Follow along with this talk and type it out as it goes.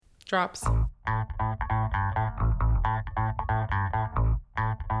Drops.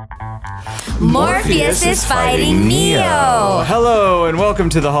 Morpheus is fighting Neo. Hello and welcome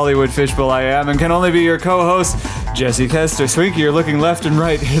to the Hollywood Fishbowl. I am and can only be your co-host, Jesse Kester. Swinky, you're looking left and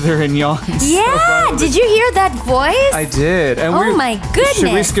right, hither and yon. Yeah, did you hear that voice? I did. And oh my goodness.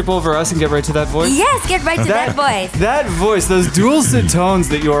 Should we skip over us and get right to that voice? Yes, get right to that voice. That voice, those dulcet tones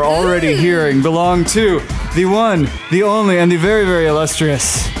that you are already hearing belong to the one, the only, and the very, very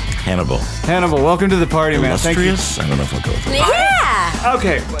illustrious Hannibal. Hannibal, welcome to the party, man. Thank you. Illustrious? I don't know if I'll go with that. Yeah.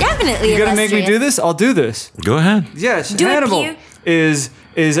 Okay. Definitely You gonna make me do this? I'll do this. Go ahead. Yes, Do it, Hannibal Pew. is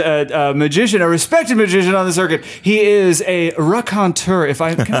a magician, a respected magician on the circuit. He is a raconteur.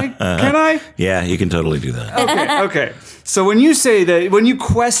 Can I? Yeah, you can totally do that. Okay. So when you say that, when you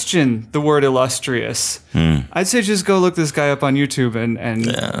question the word illustrious, I'd say just go look this guy up on YouTube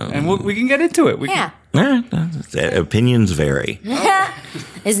and we can get into it. Yeah. All right. Opinions vary.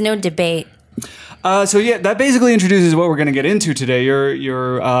 There's no debate. So yeah, that basically introduces what we're going to get into today.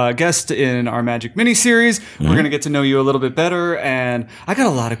 You're guest in our Magic mini-series. We're going to get to know you a little bit better, and I got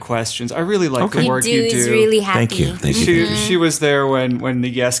a lot of questions. I really like the work you do. He's really happy. Thank you. Thank you. She was there when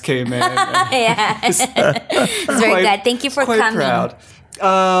the guest came in. Yes. It's very good. Thank you for quite coming. Proud.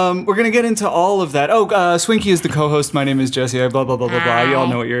 We're going to get into all of that. Swinky is the co-host. My name is Jesse. Blah, blah, blah, blah, blah. You all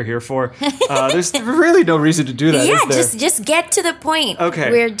know what you're here for. There's really no reason to do that, Yeah, is there? just get to the point. Okay.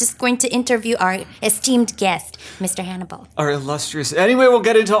 We're just going to interview our esteemed guest, Mr. Hannibal. Our illustrious. Anyway, we'll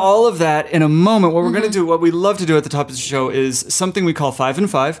get into all of that in a moment. What we're going to do, what we love to do at the top of the show is something we call 5 and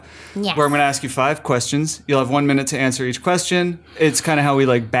 5, Yes. where I'm going to ask you 5 questions. You'll have 1 minute to answer each question. It's kind of how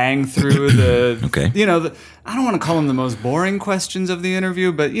we bang through the, Okay. I don't want to call them the most boring questions of the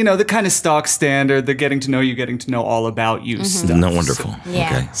interview, but the kind of stock standard, the getting to know all about you stuff. No, wonderful. Yeah.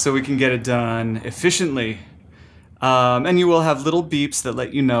 Okay. So we can get it done efficiently. And you will have little beeps that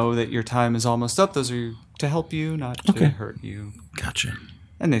let you know that your time is almost up. Those are to help you, not to hurt you. Gotcha.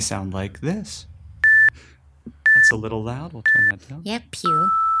 And they sound like this. That's a little loud. We'll turn that down. Yep, Pew.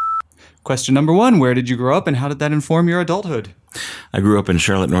 Question number 1. Where did you grow up and how did that inform your adulthood? I grew up in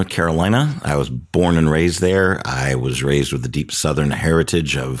Charlotte, North Carolina. I was born and raised there. I was raised with a deep Southern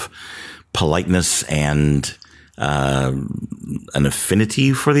heritage of politeness and an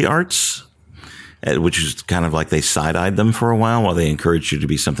affinity for the arts, which is kind of like they side-eyed them for a while they encouraged you to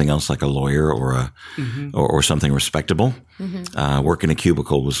be something else like a lawyer or or something respectable. Work in a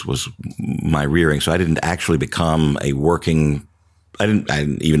cubicle was my rearing. So I didn't actually become a working – I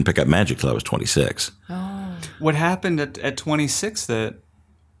didn't even pick up magic till I was 26. Oh. What happened at 26 that...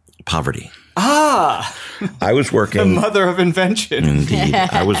 Poverty. Ah! I was working... The mother of invention. Indeed.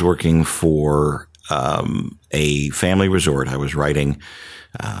 I was working for a family resort. I was writing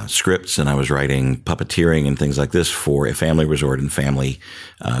scripts and I was writing puppeteering and things like this for a family resort and family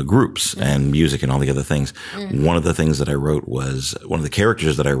groups and music and all the other things. One of the things that I wrote was – one of the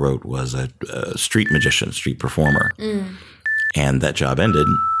characters that I wrote was a street magician, street performer. And that job ended.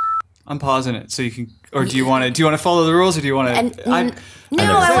 I'm pausing it so you can... Or do you want to follow the rules or do you want to... I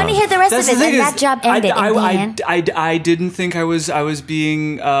want to hear the rest of it. And that job ended. I didn't think I was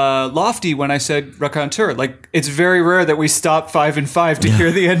being lofty when I said raconteur. It's very rare that we stop 5 and 5 to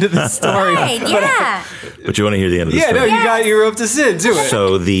hear the end of the story. Right, yeah. But you want to hear the end of the story? Yeah, no, you were up to Sid. Do it.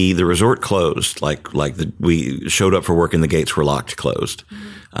 So the resort closed. We showed up for work and the gates were locked, closed.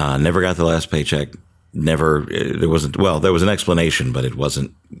 Never got the last paycheck. Never, there wasn't, there was an explanation, but it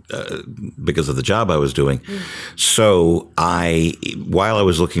wasn't because of the job I was doing. So while I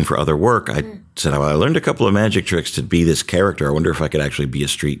was looking for other work, I said, I learned a couple of magic tricks to be this character. I wonder if I could actually be a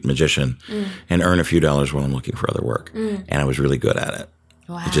street magician and earn a few dollars while I'm looking for other work. And I was really good at it.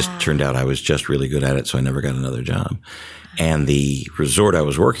 Wow. It just turned out I was just really good at it, so I never got another job. And the resort I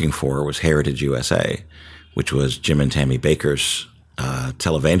was working for was Heritage USA, which was Jim and Tammy Baker's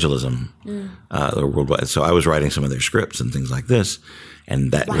televangelism worldwide. So I was writing some of their scripts and things like this.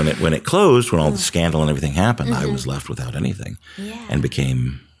 And that when it closed, when all the scandal and everything happened, I was left without anything and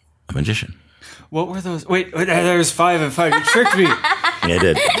became a magician. What were those? Wait, there's 5 and 5. You tricked me. Yeah, I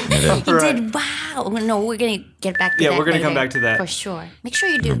did. You did. Wow. No, we're going to get back to that. Yeah, we're going to later. come back to that. For sure. Make sure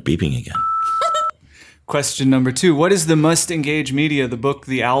you do. We're beeping again. Question number 2. What is the must-engage media, the book,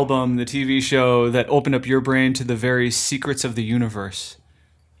 the album, the TV show that opened up your brain to the very secrets of the universe?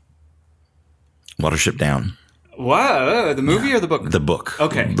 Watership Down. Wow. The movie or the book? The book.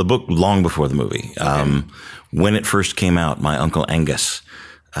 Okay. The book long before the movie. Okay. When it first came out, my Uncle Angus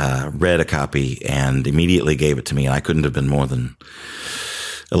read a copy and immediately gave it to me. And I couldn't have been more than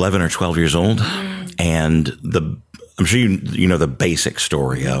 11 or 12 years old. And I'm sure you know the basic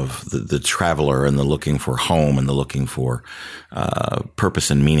story of the traveler and the looking for home and the looking for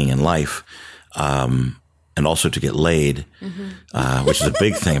purpose and meaning in life, and also to get laid, which is a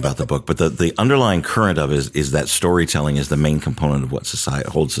big thing about the book. But the underlying current of it is that storytelling is the main component of what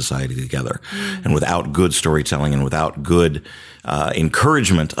holds society together. And without good storytelling and without good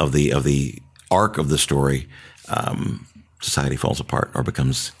encouragement of the arc of the story, society falls apart or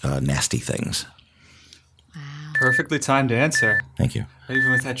becomes nasty things. Perfectly timed answer. Thank you. Even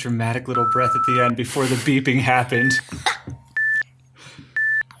with that dramatic little breath at the end before the beeping happened.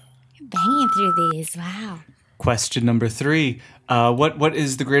 You're banging through these. Wow. Question number 3. What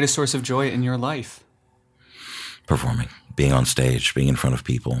is the greatest source of joy in your life? Performing, being on stage, being in front of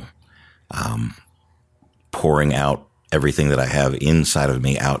people, pouring out everything that I have inside of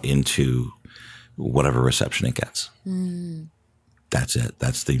me out into whatever reception it gets. That's it.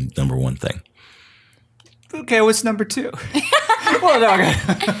 That's the number one thing. Okay, what's number 2? Well, no,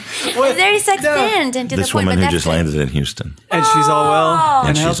 Well, very succinct and to This the point. woman but who that's just landed in Houston. And she's all well?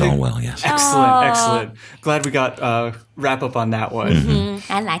 And she's healthy? all well, yes. Excellent. Glad we got wrap up on that one.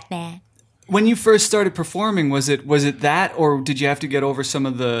 I like that. When you first started performing, was it that, or did you have to get over some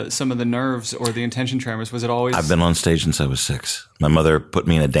of the nerves or the intention tremors? Was it always? I've been on stage since I was 6. My mother put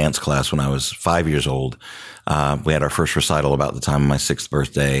me in a dance class when I was 5 years old. We had our first recital about the time of my 6th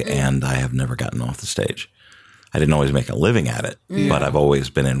birthday, and I have never gotten off the stage. I didn't always make a living at it, but I've always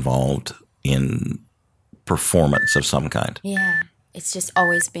been involved in performance of some kind. Yeah. It's just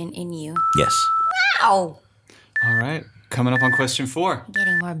always been in you. Yes. Wow. All right. Coming up on question 4.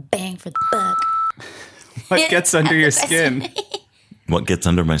 Getting more bang for the buck. What gets under your skin? What gets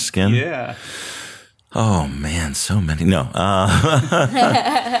under my skin? Yeah. Oh man, so many. No.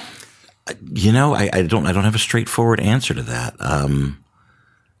 You know, I don't have a straightforward answer to that.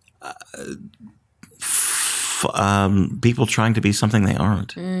 People trying to be something they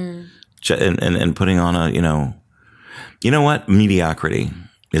aren't, and putting on a you know what, mediocrity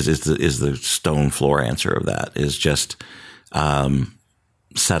is the stone floor answer of that, is just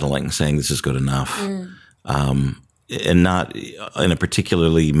settling, saying this is good enough, and not in a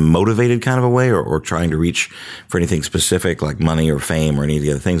particularly motivated kind of a way, or trying to reach for anything specific like money or fame or any of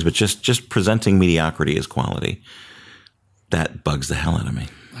the other things, but just presenting mediocrity as quality. That bugs the hell out of me.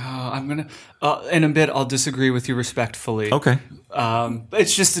 I'm going to, in a bit, I'll disagree with you respectfully. Okay.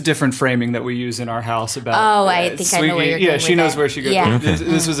 It's just a different framing that we use in our house about. Oh, I think I know where you're going Yeah, with she knows it. where she goes. Yeah.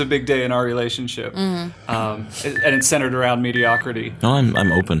 This was a big day in our relationship. And it's centered around mediocrity. No,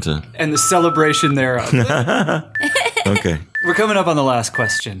 I'm open to. And the celebration thereof. Okay. We're coming up on the last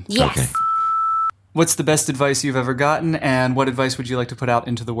question. Yes. Okay. What's the best advice you've ever gotten, and what advice would you like to put out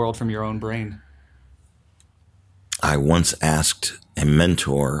into the world from your own brain? I once asked a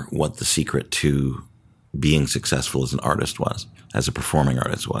mentor what the secret to being successful as an artist was, as a performing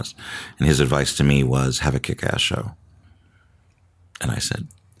artist was. And his advice to me was, have a kick-ass show. And I said,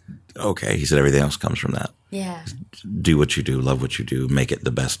 okay. He said, everything else comes from that. Yeah. Do what you do, love what you do, make it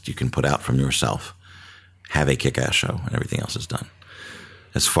the best you can put out from yourself. Have a kick-ass show, and everything else is done.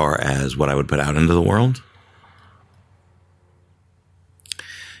 As far as what I would put out into the world,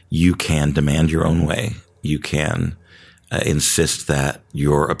 you can demand your own way. You can insist that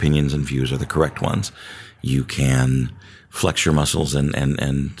your opinions and views are the correct ones. You can flex your muscles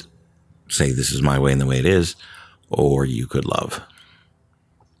and say, this is my way and the way it is, or you could love.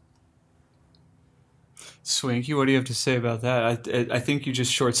 Swinky, what do you have to say about that? I think you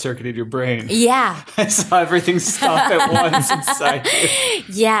just short-circuited your brain. Yeah. I saw everything stop at once inside you.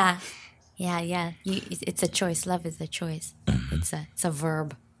 Yeah. Yeah. It's a choice. Love is a choice. It's a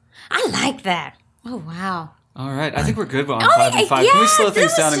verb. I like that. Oh, wow. All right, I think we're good on 5 and 5. yeah, Can we slow things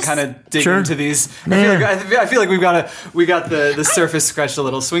this down was and kind of dig Sure. into these? I feel like we got the surface scratched a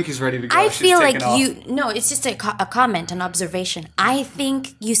little. Swinky's ready to go. I She's feel like taken off. it's just a comment, an observation. I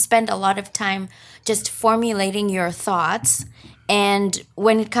think you spend a lot of time just formulating your thoughts, and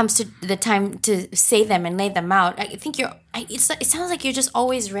when it comes to the time to say them and lay them out, I think it sounds like you're just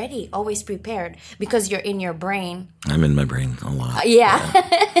always ready, always prepared, because you're in your brain. I'm in my brain a lot. Yeah.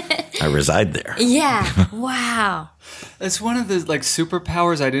 I reside there. Yeah. Wow. It's one of the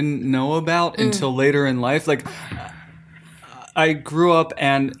superpowers I didn't know about until later in life. Like, I grew up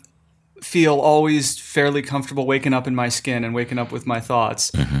and feel always fairly comfortable waking up in my skin and waking up with my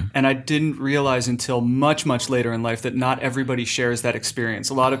thoughts. And I didn't realize until much, much later in life that not everybody shares that experience.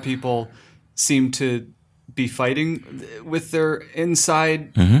 A lot of people seem to be fighting with their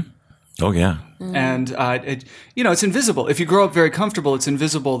inside. Oh, yeah. And it's invisible. If you grow up very comfortable, it's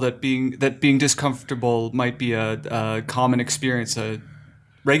invisible that being discomfortable might be a common experience,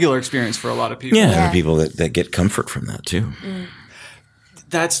 regular experience for a lot of people. Yeah, there are people that get comfort from that too.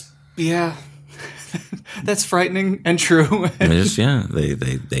 That's that's frightening and true. And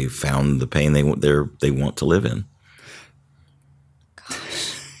they found the pain they want to live in.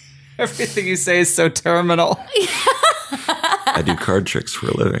 Everything you say is so terminal. I do card tricks for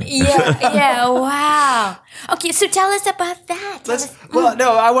a living. Yeah, wow. Okay, so tell us about that. Well,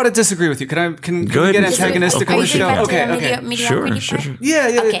 no, I want to disagree with you. Can we get antagonistic on the show? Okay. Sure.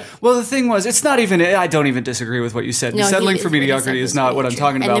 Yeah. Okay. Well, the thing was, it's not even. I don't even disagree with what you said. No, Settling for mediocrity is not what I'm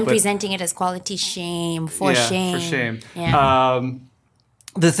talking about. And then presenting it as quality shame. For shame. Yeah.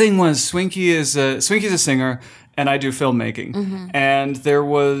 The thing was, Swinky's a singer, and I do filmmaking, and there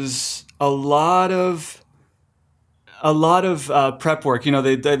was a lot of prep work. You know,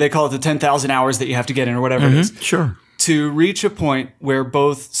 they call it the 10,000 hours that you have to get in, or whatever it is. Sure. To reach a point where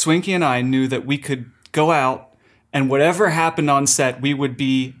both Swinky and I knew that we could go out and whatever happened on set, we would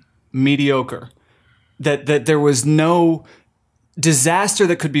be mediocre. That there was no disaster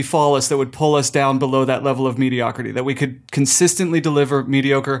that could befall us that would pull us down below that level of mediocrity. That we could consistently deliver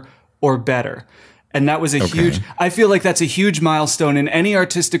mediocre or better. And that was I feel like that's a huge milestone in any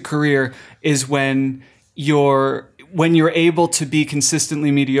artistic career, is when you're able to be consistently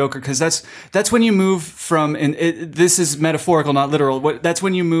mediocre, because that's when you move from, and this is metaphorical, not literal. That's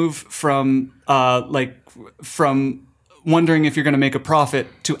when you move from from wondering if you're going to make a profit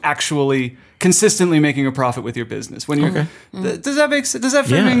to actually consistently making a profit with your business. When you're, does that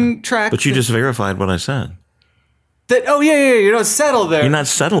framing track? But you just verified what I said. That you don't settle there. You're not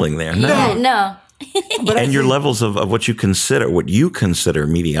settling there. No. Yeah, no. And your levels of what you consider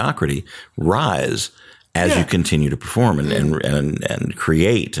mediocrity rise as you continue to perform and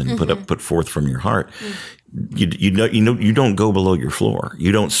create and put forth from your heart. You don't go below your floor.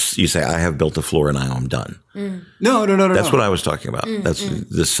 You say, I have built a floor and now I'm done. No. That's what I was talking about. That's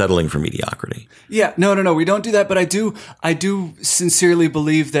the settling for mediocrity. Yeah, no. We don't do that. But I do sincerely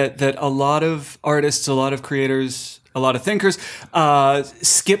believe that a lot of artists, a lot of creators, a lot of thinkers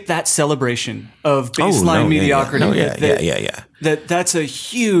skip that celebration of baseline mediocrity. That's a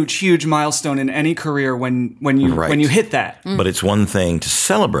huge milestone in any career when you hit that. But it's one thing to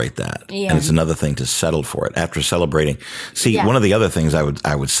celebrate that, and it's another thing to settle for it after celebrating. See, one of the other things I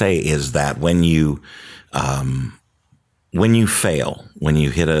would say is that when you fail, when you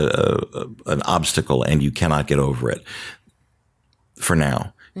hit an obstacle and you cannot get over it, for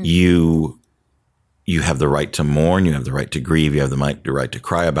now, you have the right to mourn, you have the right to grieve, you have the right to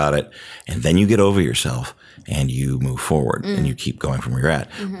cry about it, and then you get over yourself and you move forward and you keep going from where you're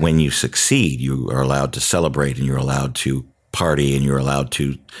at. When you succeed, you are allowed to celebrate and you're allowed to party and you're allowed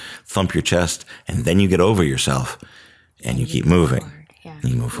to thump your chest, and then you get over yourself and you keep moving. And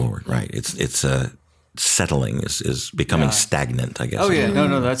you move forward, right? It's settling is becoming stagnant, I guess. Oh yeah,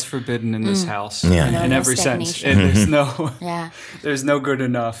 no, that's forbidden in this house. Yeah, in every sense. And there's no good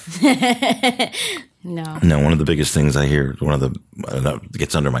enough. No. One of the biggest things I hear, that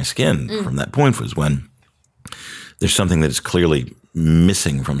gets under my skin from that point, was when there's something that is clearly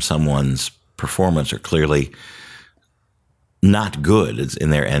missing from someone's performance or clearly not good. It's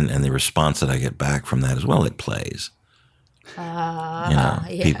in there, and the response that I get back from that as well, it plays.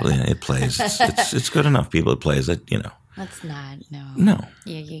 People, it plays. It's good enough. People, it plays. That's not, no. No.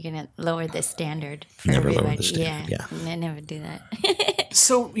 You're going to lower the standard for never everybody. Lower the standard, yeah. I never do that.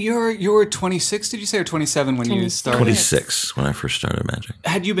 So you were 26, did you say, or 27 when you started? 26 when I first started Magic.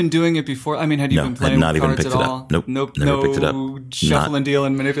 Had you been doing it before? I mean, had you been playing not with even cards picked at it all? up. Nope. Never picked it up. Shuffle and deal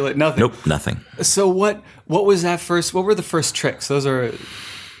and manipulate? Nothing? Nope, nothing. So what was that first? What were the first tricks? Those are...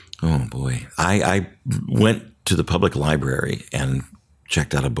 Oh, boy. I went to the public library and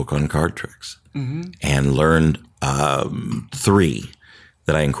checked out a book on card tricks and learned 3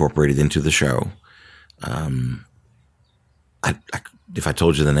 that I incorporated into the show. If I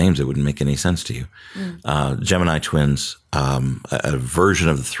told you the names, it wouldn't make any sense to you. Gemini twins, a version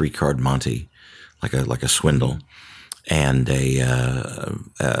of the 3-card Monty, like a swindle, and a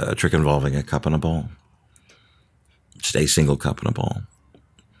trick involving a cup and a ball. Just a single cup and a ball.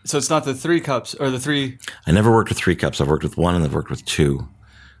 So it's not the 3 cups or the 3. I never worked with 3 cups. I've worked with 1 and I've worked with 2,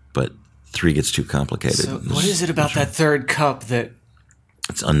 but 3 gets too complicated. So what is it about that 3rd cup that...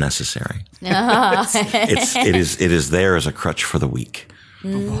 It's unnecessary. It is there as a crutch for the weak.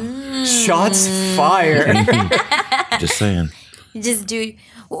 Shots fired. Just saying. Just do.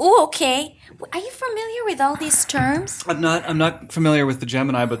 Oh, okay. Are you familiar with all these terms? I'm not familiar with the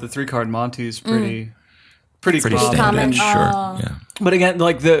Gemini, but the 3-card Monty is pretty standard. Common. Sure. Yeah. But again,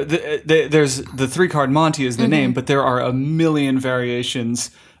 like there's the 3-card Monty is the name, but there are a million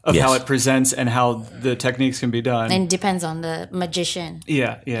variations of how it presents and how the techniques can be done. And it depends on the magician.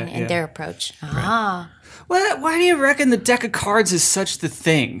 And their approach. Right. Why do you reckon the deck of cards is such the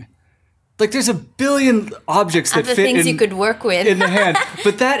thing? Like, there's a billion objects that the fit things you could work with in the hand,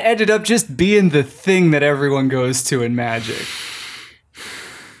 but that ended up just being the thing that everyone goes to in Magic.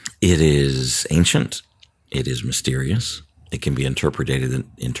 It is ancient. It is mysterious. It can be interpreted.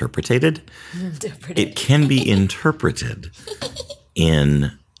 It can be interpreted in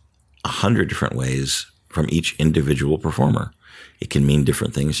 100 different ways from each individual performer. It can mean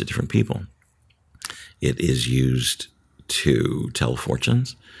different things to different people. It is used to tell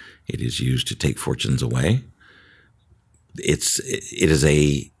fortunes. It is used to take fortunes away. It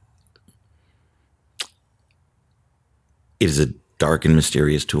is a dark and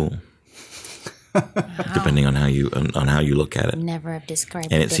mysterious tool, depending on how you look at it. Never have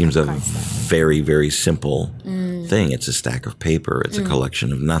described. And it seems a very, very simple thing. It's a stack of paper. It's a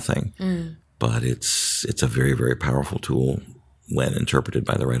collection of nothing, but it's a very, very powerful tool when interpreted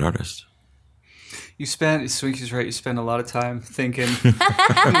by the right artist. Swinky's right. You spend a lot of time thinking,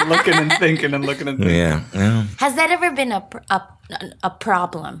 and looking and thinking and looking and thinking. Yeah. Has that ever been a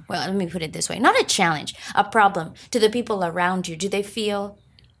problem? Well, let me put it this way: not a challenge, a problem to the people around you. Do they feel?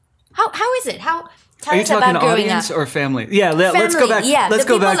 How is it? Tell Are you us talking about growing audience up. or family? Yeah, let's go back. Yeah, let's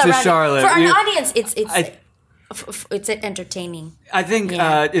go back to Charlotte. For an audience, it's entertaining. I think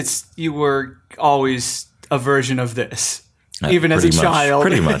you were always a version of this. Even as a child.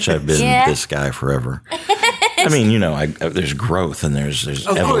 Pretty much, I've been this guy forever. I mean, there's growth and there's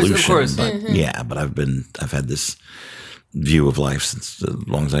evolution. Of course. But but I've had this view of life since as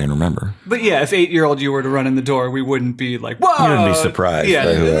long as I can remember. But yeah, if 8-year-old you were to run in the door, we wouldn't be like, whoa! You wouldn't be surprised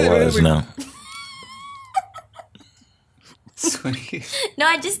by who I was, no. No,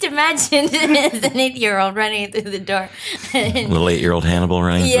 I just imagined as an 8-year-old running through the door. Little 8-year-old Hannibal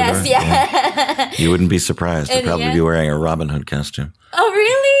running through the door? Yeah. You wouldn't be surprised. I'd probably be wearing a Robin Hood costume. Oh,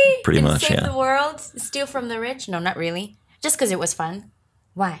 really? Pretty much, save the world? Steal from the rich? No, not really. Just because it was fun.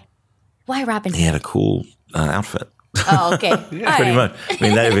 Why? Why Robin Hood? He had a cool outfit. Oh, okay. Pretty much. I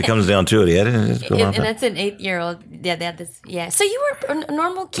mean, if it comes down to it, he had a cool outfit. And that's an 8-year-old. Yeah. So you were a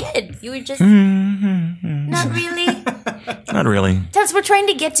normal kid. You were just not really. Not really. That's we're trying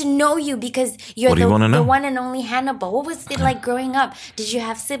to get to know you because you're the one and only Hannibal. What was it like growing up? Did you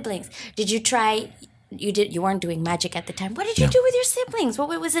have siblings? Did you try? You weren't doing magic at the time. What did you do with your siblings? What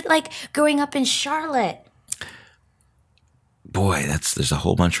was it like growing up in Charlotte? Boy, there's a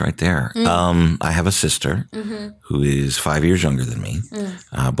whole bunch right there. I have a sister who is 5 years younger than me.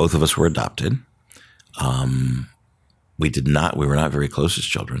 Both of us were adopted. We were not very close as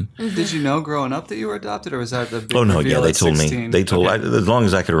children. Did you know growing up that you were adopted, or was that the big Oh, no, yeah, they told 16? me. They told, as long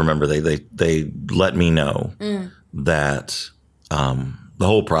as I could remember, they let me know that the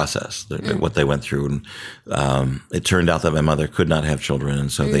whole process, what they went through. And it turned out that my mother could not have children,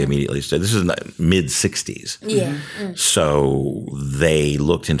 and so they immediately said, this is mid-60s. Yeah. So they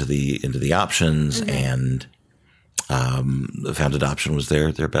looked into the options and found adoption was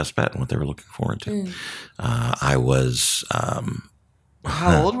their best bet and what they were looking forward to. I was...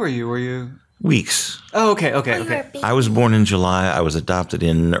 How old were you? Were you... Weeks. Oh, okay. I was born in July. I was adopted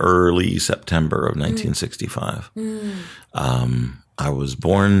in early September of 1965. I was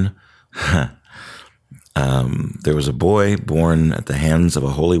born... there was a boy born at the hands of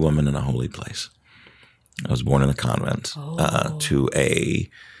a holy woman in a holy place. I was born in a convent to a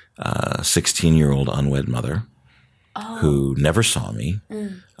 16-year-old unwed mother who never saw me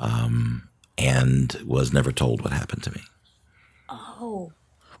and was never told what happened to me. Oh.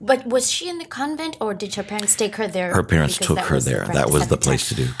 But was she in the convent, or did her parents take her there? Her parents took her there. That was the place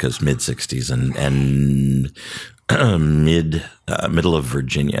to do, because mid-60s and middle of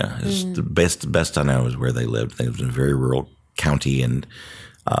Virginia is the best I know is where they lived. They lived in a very rural county, and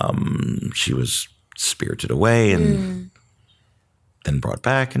she was spirited away and then brought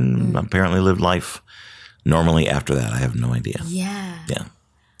back, and apparently lived life normally after that. I have no idea. Yeah.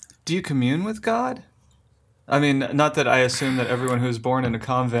 Do you commune with God? I mean, not that I assume that everyone who's born in a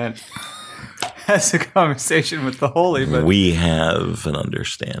convent has a conversation with the holy, but... We have an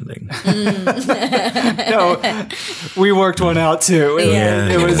understanding. No, we worked one out too.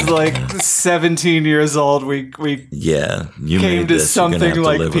 It was like 17 years old. We you came to something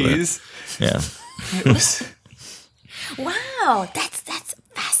like peace. Yeah. Wow, that's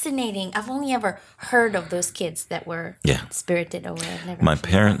fascinating. I've only ever heard of those kids that were spirited away. My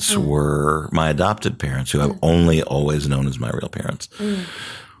parents were, my adopted parents, who I've only always known as my real parents,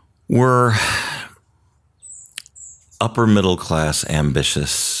 were upper middle class,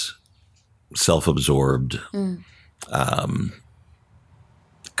 ambitious, self-absorbed,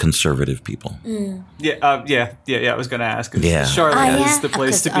 conservative people. Yeah. I was going to ask. Yeah. Charlotte is the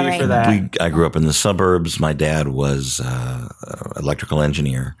place to be for that. I grew up in the suburbs. My dad was an electrical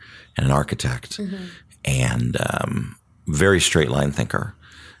engineer and an architect, and very straight line thinker.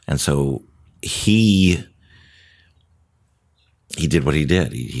 And so he did what he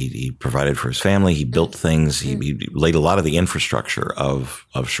did. He provided for his family. He built things. He laid a lot of the infrastructure of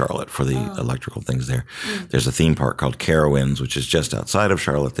Charlotte for the electrical things there. There's a theme park called Carowinds, which is just outside of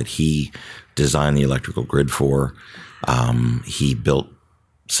Charlotte, that he designed the electrical grid for. He built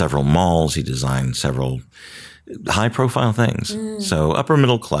several malls. He designed several high-profile things. So upper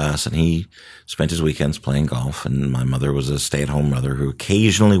middle class, and he spent his weekends playing golf. And my mother was a stay-at-home mother who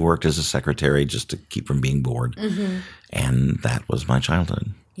occasionally worked as a secretary just to keep from being bored. And that was my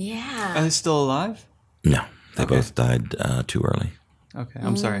childhood. Yeah. Are they still alive? No, they both died too early. Okay,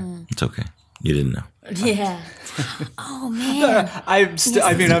 I'm sorry. It's okay. You didn't know. Yeah. Oh, man. I'm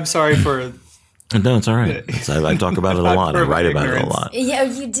sorry for... No, it's all right. I talk about it a lot. I write about it a lot. Yeah,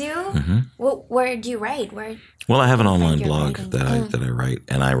 you do? Well, where do you write? Well, I have an online blog that I write,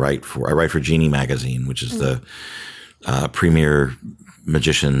 and I write for Genie Magazine, which is the premier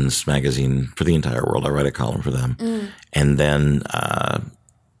magicians magazine for the entire world. I write a column for them, and then I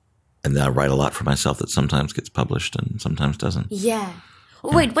write a lot for myself that sometimes gets published and sometimes doesn't. Yeah.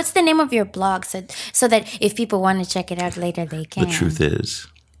 Wait, what's the name of your blog so that if people want to check it out later, they can? The truth is.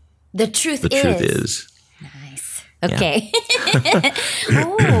 The truth is. Nice. Okay. Yeah.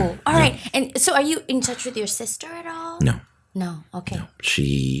 Oh, all right. And so are you in touch with your sister at all? No. Okay. No.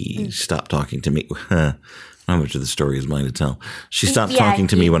 She stopped talking to me. How much of the story is mine to tell? She stopped talking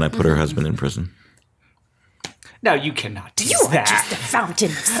to me when I put her husband in prison. No, you cannot do that. You are just a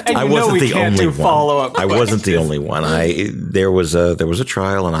fountain. I wasn't the only one. I wasn't the only one. There was a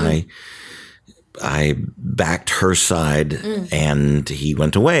trial, and I backed her side, and he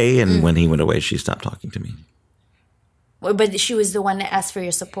went away. And when he went away, she stopped talking to me. But she was the one that asked for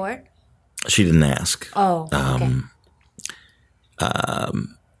your support? She didn't ask. Oh, okay.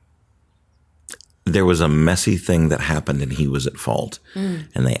 There was a messy thing that happened, and he was at fault.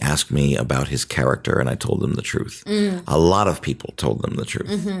 And they asked me about his character, and I told them the truth. A lot of people told them the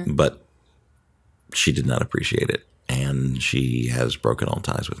truth, but she did not appreciate it, and she has broken all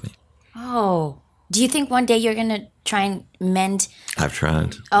ties with me. Oh. Do you think one day you're going to try and mend? I've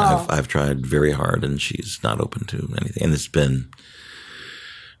tried. Oh. I've tried very hard, and she's not open to anything. And it's been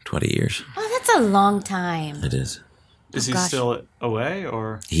 20 years. Oh, that's a long time. It is. Is he still away,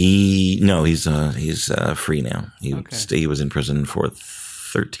 or? He's free now. He was in prison for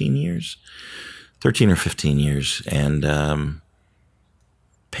 13 years, 13 or 15 years, and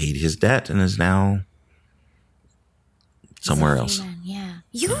paid his debt and is now somewhere else. Yeah.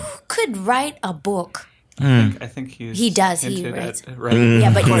 You could write a book. I think he does. He writes.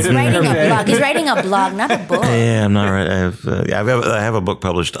 Yeah, but he's writing a blog. He's writing a blog, not a book. Yeah, I'm not right. I have a book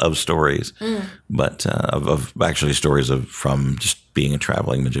published of stories, but of actually stories from just being a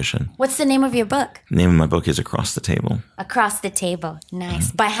traveling magician. What's the name of your book? The name of my book is Across the Table. Across the Table.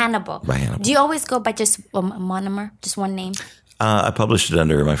 Nice. By Hannibal. Do you always go by just a monomer, just one name? I published it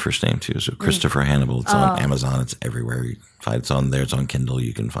under my first name too, so Christopher Hannibal. It's on Amazon. It's everywhere. It's on there. It's on Kindle.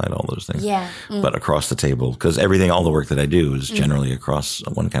 You can find all those things. Yeah. But Across the Table, because all the work that I do is generally across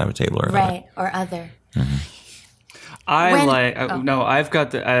one kind of a table or another. Right, or other. I've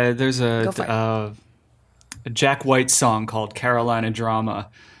got there's a Jack White song called Carolina Drama.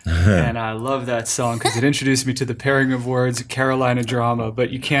 And I love that song because it introduced me to the pairing of words Carolina Drama,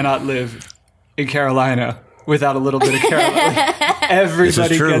 but you cannot live in Carolina without a little bit of Carolina.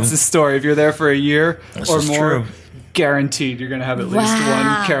 Everybody gets a story. If you're there for a year or more, guaranteed you're going to have at least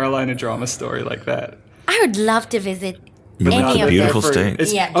one Carolina drama story like that. I would love to visit any of them. Beautiful state.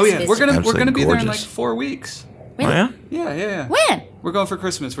 We're gonna be there in like 4 weeks. Really? Oh, Yeah. When? We're going for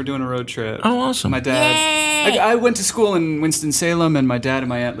Christmas. We're doing a road trip. Oh, awesome. My dad. I went to school in Winston-Salem, and my dad and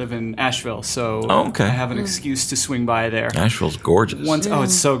my aunt live in Asheville, so I have an excuse to swing by there. Asheville's gorgeous.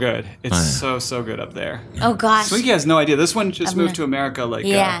 It's so good. It's so good up there. Oh, gosh. Swinky has no idea. This one just moved to America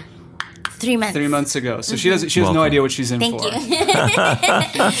 3 months. 3 months ago. So she has no idea what she's in for.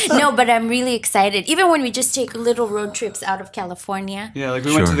 Thank you. No, but I'm really excited. Even when we just take little road trips out of California. Yeah, like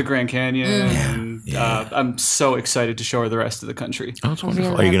we went to the Grand Canyon, and I'm so excited to show her the rest of the country. Oh, it's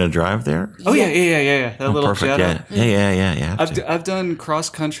wonderful. Are you going to drive there? Oh, yeah. That little perfect. Jetta. Yeah. I've done cross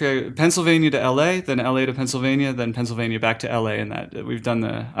country, Pennsylvania to LA, then LA to Pennsylvania, then Pennsylvania back to LA, and that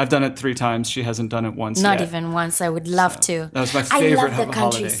I've done it 3 times. She hasn't done it once Not yet. even once. I would love to. That was my favorite holiday. I love the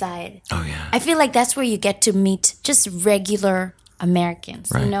countryside. Oh, yeah. I feel like that's where you get to meet just regular Americans.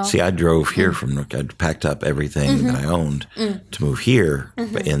 Right. You know? See, I drove here from North. I packed up everything that I owned to move here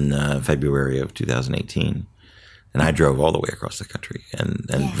in February of 2018, and I drove all the way across the country and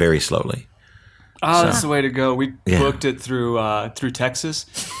very slowly. Oh, that's the way to go. We booked it through Texas.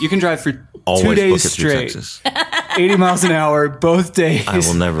 You can drive for 2 days straight, 80 miles an hour, both days. I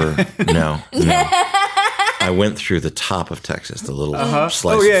will never. No. I went through the top of Texas, the little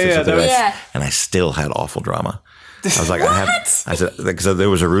slice. And I still had awful drama. I was like, I said, because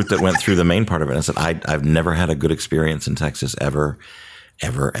there was a route that went through the main part of it. I said, I've never had a good experience in Texas ever.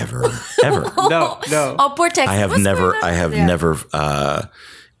 No. Oh, poor Texas. I have never,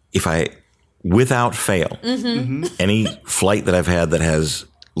 without fail, any flight that I've had that has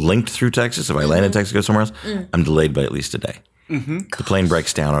linked through Texas, if I land in Texas, go somewhere else, I'm delayed by at least a day. The plane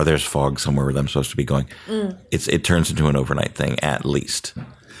breaks down, or there's fog somewhere where I'm supposed to be going. It turns into an overnight thing at least.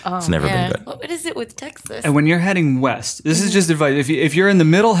 It's never been good. What is it with Texas? And when you're heading west, this is just advice. If you're in the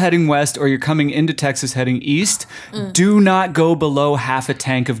middle heading west, or you're coming into Texas heading east, do not go below half a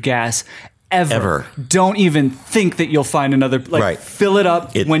tank of gas. Ever. Don't even think that you'll find another. Fill it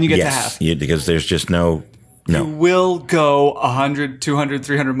up when you get to half. Because there's just no. You will go 100, 200,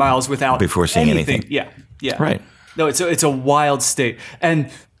 300 miles without before seeing anything. Yeah. Right. No, it's a wild state. And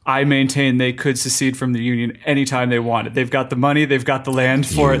I maintain they could secede from the Union anytime they wanted. They've got the money. They've got the land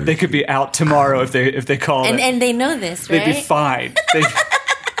for it. They could be out tomorrow if they call it. And they know this, right? They'd be fine.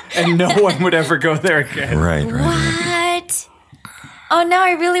 And no one would ever go there again. Right. What? Oh, now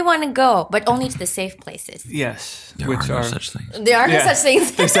I really want to go, but only to the safe places. Yes. There are no such things. There are no such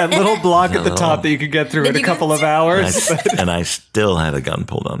things. There's that little block at the top that you could get through in a couple of hours. And I still had a gun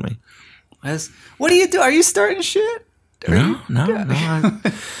pulled on me. What do you do? Are you starting shit? No. Do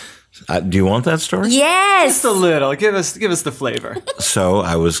you want that story? Yes. Just a little. Give us the flavor. So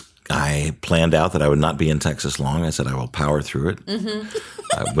I planned out that I would not be in Texas long. I said I will power through it.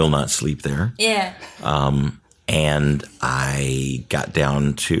 I will not sleep there. Yeah. And I got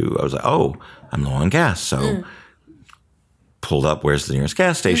down to, I was like, oh, I'm low on gas. So pulled up, where's the nearest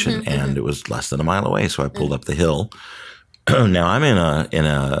gas station? And it was less than a mile away. So I pulled up the hill. Now I'm in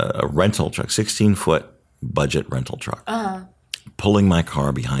a rental truck, 16-foot budget rental truck, pulling my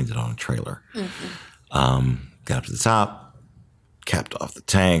car behind it on a trailer. Got up to the top, capped off the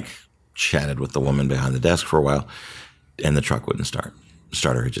tank, chatted with the woman behind the desk for a while, and the truck wouldn't start. The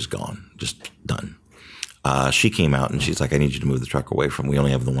starter had just gone, just done. She came out and she's like, I need you to move the truck away from, we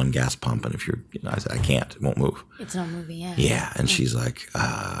only have the one gas pump. And I said, I can't, it won't move. It's not moving, yeah. Yeah. And she's like,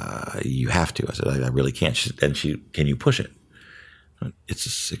 you have to. I said, I really can't. Can you push it? It's a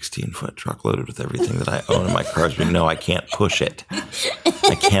 16-foot truck loaded with everything that I own in my car. No, I can't push it.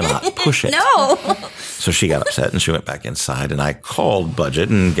 I cannot push it. No. So she got upset and she went back inside. And I called Budget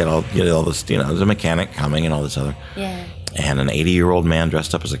and get all this. There's a mechanic coming and all this other. Yeah. And an 80-year-old man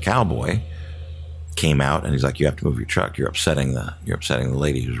dressed up as a cowboy came out and he's like, "You have to move your truck. You're upsetting the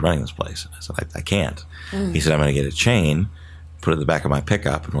lady who's running this place." And I said, I can't. He said, "I'm going to get a chain, put it in the back of my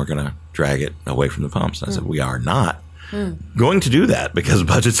pickup, and we're going to drag it away from the pumps." And I said, "We are not going to do that because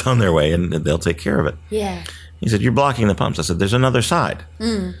Budget's on their way and they'll take care of it." Yeah. He said, "You're blocking the pumps." I said, "There's another side.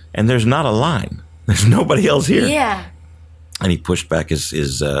 And there's not a line. There's nobody else here." Yeah. And he pushed back his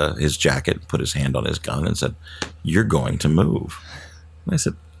jacket, put his hand on his gun and said, "You're going to move." And I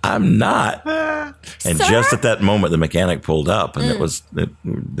said, "I'm not." And just at that moment, the mechanic pulled up and it was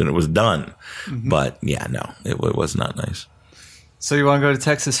done. But yeah, no, it was not nice. So you want to go to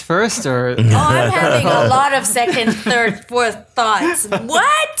Texas first, or? Oh, I'm having a lot of second, third, fourth thoughts.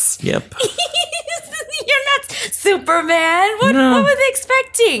 What? Yep. You're not Superman. What were they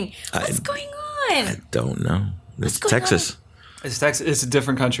expecting? What's going on? I don't know. It's Texas. It's Texas. It's a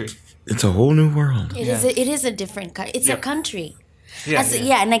different country. It's a whole new world. It is a different country. It's a country.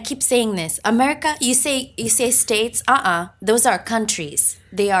 Yeah, and I keep saying this. America, you say states, those are countries.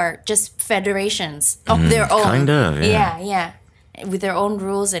 They are just federations of their own. Kind of, yeah. With their own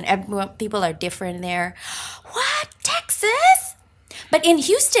rules, and people are different there. What? Texas? But in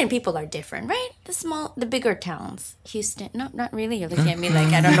Houston, people are different, right? The bigger towns. Houston. No, not really. You're looking at me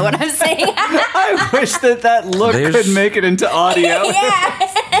like I don't know what I'm saying. I wish that look could make it into audio.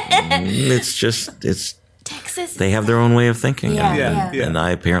 It's Texas. They have their own way of thinking. Yeah. And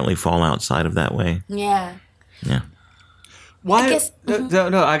I apparently fall outside of that way. Yeah. Yeah. Why? I guess,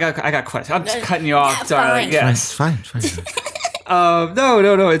 No, I got questions. I'm just cutting you off. Sorry. Fine. Yes. Fine.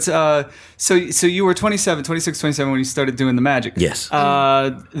 No. It's so you were 26, 27 when you started doing the magic. Yes.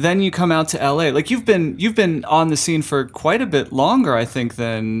 Then you come out to LA. Like you've been on the scene for quite a bit longer, I think,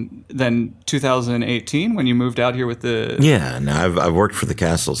 than 2018 when you moved out here with the. Yeah. No, I've worked for the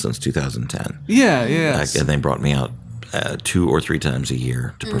castle since 2010. Yeah. And they brought me out 2 or 3 times a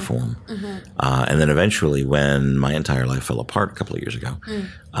year to perform. And then eventually, when my entire life fell apart a couple of years ago,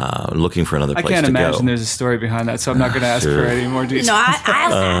 looking for another place to go. I can't imagine there's a story behind that, so I'm not going to ask for any more details. No,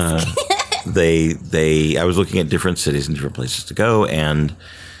 I'll ask. I was looking at different cities and different places to go, and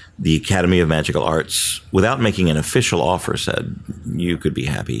the Academy of Magical Arts, without making an official offer, said, you could be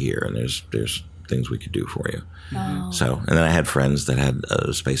happy here, and there's things we could do for you. Oh. So, and then I had friends that had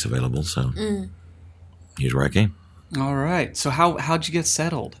a space available, so here's where I came. All right. So how'd you get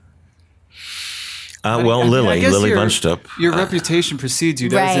settled? Lily Von Stupp. Your reputation precedes you,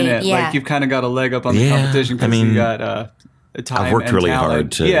 doesn't it? Yeah. Like you've kind of got a leg up on the competition because you got time. I've worked and really talent.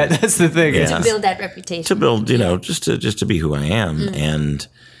 hard to. Yeah, that's the thing. To build that reputation. To build, just to be who I am, and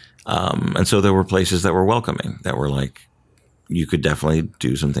so there were places that were welcoming, that were like, you could definitely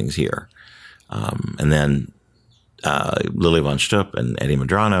do some things here, and then. Lily Von Stupp and Eddie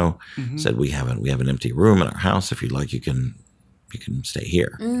Medrano said, we have an empty room in our house. If you'd like, you can stay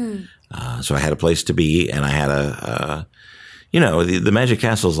here. So I had a place to be, and I had the Magic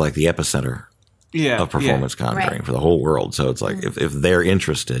Castle is like the epicenter of performance conjuring for the whole world. So it's like, if they're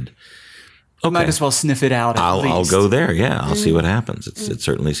interested, okay, might as well sniff it out. I'll go there. Yeah. I'll see what happens. It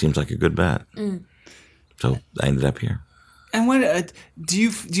certainly seems like a good bet. So I ended up here. And when do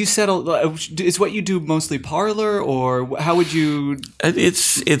you settle? Is what you do mostly parlor, or how would you?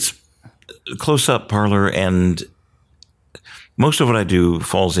 It's close up parlor, and most of what I do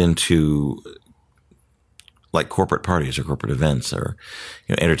falls into like corporate parties or corporate events, or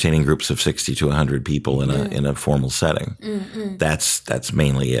entertaining groups of 60 to 100 people in a formal setting. That's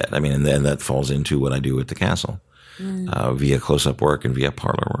mainly it. I mean, and then that falls into what I do at the castle via close up work and via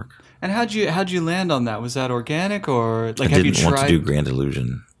parlor work. And how'd you land on that? Was that organic, or like have you tried? I didn't want to do Grand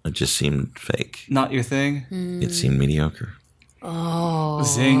Illusion. It just seemed fake. Not your thing? It seemed mediocre. Oh.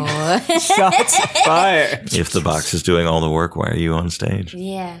 Zing. Shots fired. If the box is doing all the work, why are you on stage?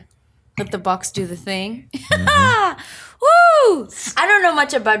 Yeah. Let the box do the thing. Woo! I don't know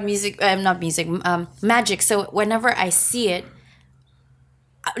much about magic. So whenever I see it,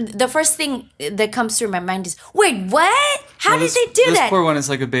 the first thing that comes through my mind is, wait, what? How did they do that? This poor one is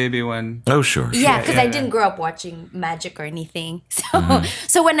like a baby when... Oh, sure. Yeah, because I didn't grow up watching magic or anything. So,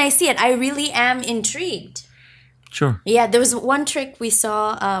 so when I see it, I really am intrigued. Sure. Yeah, there was one trick we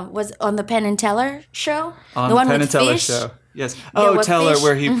saw was on the Penn and Teller show. On the Penn and Teller show. Yes. Oh, Teller,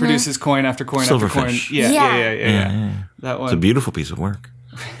 where he produces coin after coin after coin. Yeah. That one. It's a beautiful piece of work.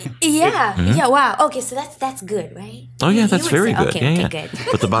 Yeah. Wow. Okay, so that's good, right? Oh yeah, that's very good. Okay, good.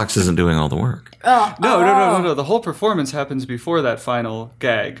 But the box isn't doing all the work. No. The whole performance happens before that final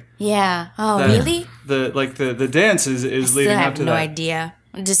gag. Yeah. Oh, really? The dance is leading up to that. I have no idea.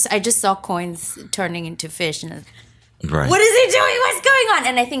 I just saw coins turning into fish, and right. What is he doing? What's going on?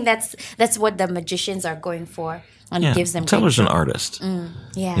 And I think that's what the magicians are going for, and it gives them. Teller's an artist.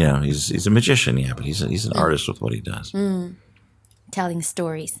 Yeah. He's a magician. Yeah, but he's an artist with what he does. Telling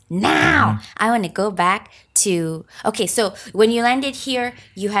stories. Now, I want to go back to... Okay, so when you landed here,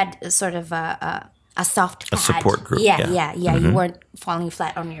 you had sort of a soft pad. A support group. Yeah. You weren't falling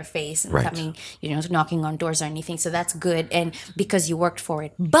flat on your face and coming, knocking on doors or anything. So that's good, and because you worked for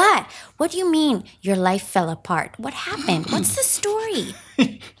it. But what do you mean your life fell apart? What happened? What's the story?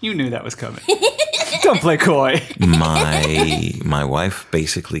 You knew that was coming. Don't play coy. My wife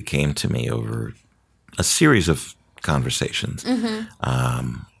basically came to me over a series of conversations,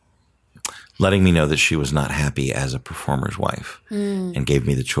 letting me know that she was not happy as a performer's wife and gave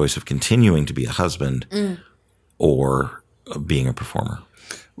me the choice of continuing to be a husband or being a performer.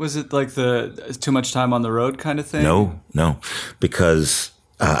 Was it like the too much time on the road kind of thing? No, because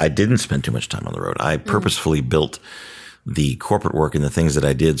I didn't spend too much time on the road. I purposefully built the corporate work and the things that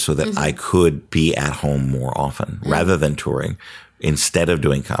I did so that I could be at home more often rather than touring. Instead of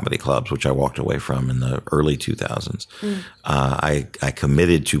doing comedy clubs, which I walked away from in the early 2000s, I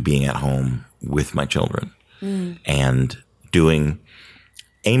committed to being at home with my children and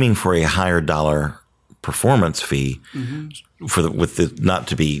aiming for a higher dollar performance fee not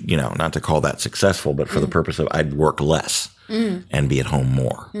to call that successful, but for the purpose of I'd work less and be at home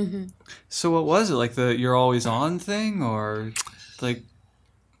more. So what was it, like the you're always on thing, or like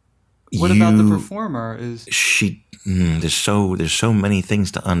what about the performer is she? There's so many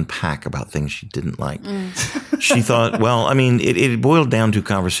things to unpack about things she didn't like. She thought, well, I mean, it boiled down to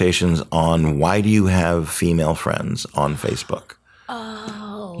conversations on why do you have female friends on Facebook?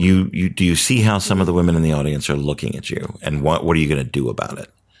 Oh. Do you see how some of the women in the audience are looking at you, and what are you going to do about it?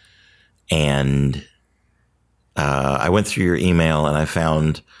 And I went through your email and I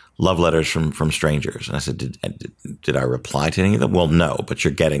found love letters from strangers, and I said, did I reply to any of them? Well, no, but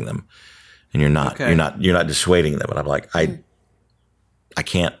you're getting them. and you're not dissuading them. And I'm like, I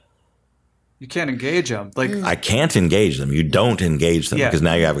can't. You can't engage them. Like I can't engage them. You don't engage them because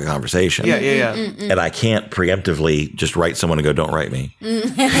now you have a conversation. Yeah. And I can't preemptively just write someone and go, "Don't write me."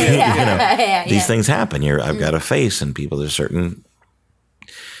 These things happen. I've got a face, and people. There's certain.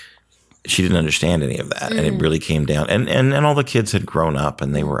 She didn't understand any of that, and it really came down. And all the kids had grown up,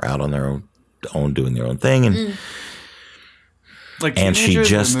 and they were out on their own doing their own thing, and she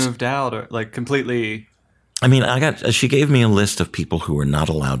just moved out or like completely. I mean, she gave me a list of people who were not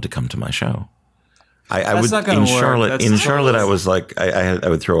allowed to come to my show. I would in Charlotte. I was like, I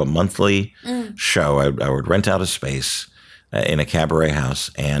would throw a monthly show. I would rent out a space in a cabaret house,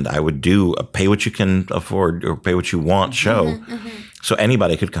 and I would do a pay what you can afford or pay what you want show, so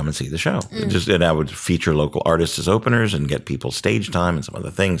anybody could come and see the show. And I would feature local artists as openers and get people stage time and some other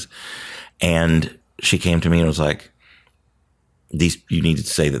things. And she came to me and was like, you need to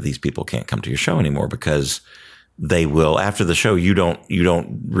say that these people can't come to your show anymore because they will, after the show, you don't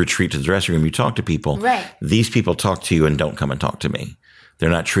retreat to the dressing room. You talk to people. Right. These people talk to you and don't come and talk to me. They're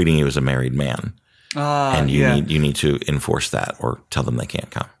not treating you as a married man. And you need to enforce that or tell them they can't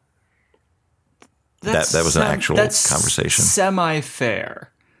come. That was an actual conversation.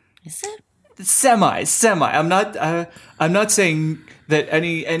 Semi-fair. Is it? Semi. I'm not saying that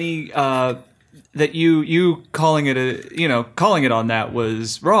any that you calling it on that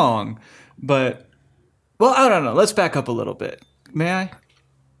was wrong, but well, I don't know. Let's back up a little bit. May I?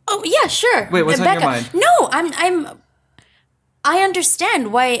 Oh yeah, sure. Wait, what's on your mind? No, I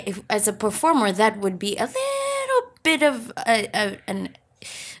understand why, as a performer, that would be a little bit of an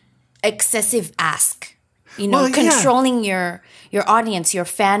excessive ask. Controlling your audience, your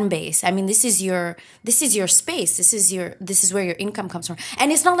fan base. I mean, this is your space. This is where your income comes from.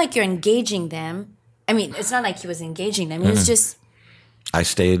 And it's not like you're engaging them. I mean, it's not like he was engaging them. It was just. I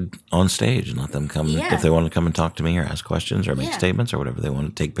stayed on stage and let them come if they want to come and talk to me or ask questions or make statements or whatever they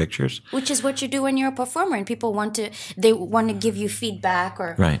want to take pictures. Which is what you do when you're a performer and people want to give you feedback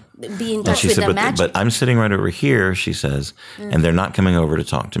or be in touch with the magic. But I'm sitting right over here, she says, and they're not coming over to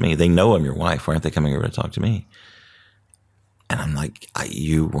talk to me. They know I'm your wife. Why aren't they coming over to talk to me? And I'm like,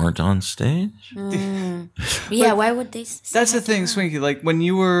 you weren't on stage? Yeah, why would they say that's the thing, Swinky. Like when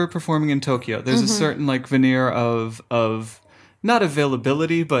you were performing in Tokyo, there's a certain like veneer of not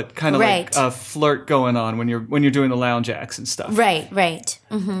availability, but kind of like a flirt going on when you're doing the lounge acts and stuff. Right.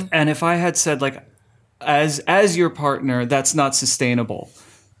 And if I had said like, as your partner, that's not sustainable.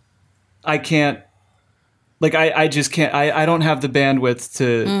 I can't. Like I just can't. I don't have the bandwidth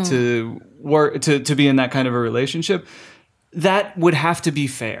to work to be in that kind of a relationship. That would have to be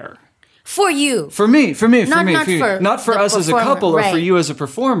fair. For you. For me. Not for us as a couple or for you as a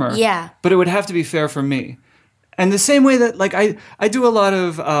performer. Yeah. But it would have to be fair for me. And the same way that, like, I do a lot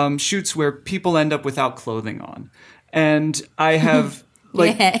of shoots where people end up without clothing on. And I have,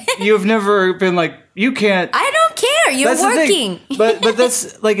 like, you've never been like, you can't. I don't care. You're working. But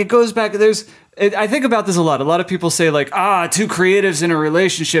that's, like, it goes back. I think about this a lot. A lot of people say, like, two creatives in a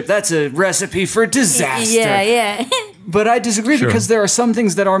relationship, that's a recipe for disaster. Yeah. But I disagree because there are some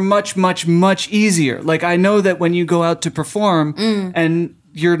things that are much, much, much easier. Like, I know that when you go out to perform and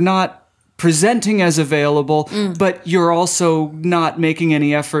you're not presenting as available, but you're also not making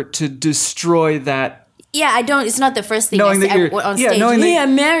any effort to destroy that. Yeah, I don't. It's not the first thing I say on stage.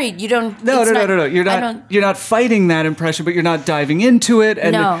 I'm married. You don't. No. You're not fighting that impression, but you're not diving into it.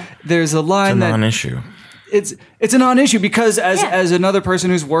 And there's a line it's a non-issue. It's a non-issue because as another person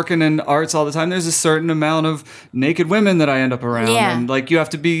who's working in arts all the time, there's a certain amount of naked women that I end up around, and like you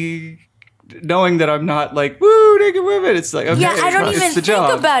have to be. Knowing that I'm not like, woo, naked women. It's like, okay, I don't even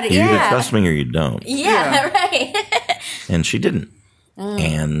think about it. You either trust me or you don't. Yeah. Right. And she didn't.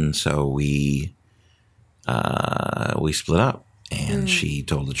 And so we split up. And she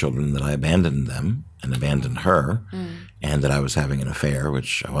told the children that I abandoned them and abandoned her and that I was having an affair,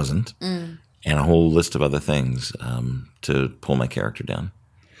 which I wasn't, and a whole list of other things to pull my character down.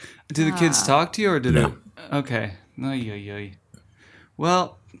 Do the kids talk to you or did No. Okay. Ay.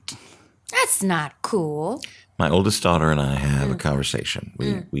 Well... That's not cool. My oldest daughter and I have a conversation.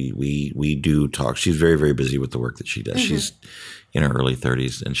 We do talk. She's very, very busy with the work that she does. She's in her early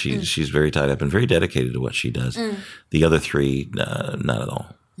 30s, and she's very tied up and very dedicated to what she does. The other three, not at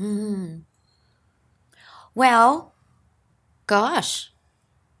all. Well, gosh,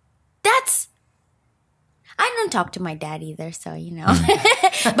 I don't talk to my dad either, so you know.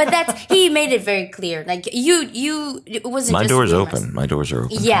 But he made it very clear. Like it wasn't. My just door's rumors. open. My doors are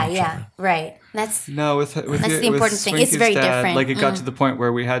open. Yeah, right. That's the important thing. It's very different. Like it got to the point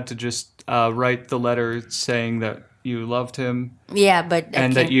where we had to just write the letter saying that you loved him. Yeah, but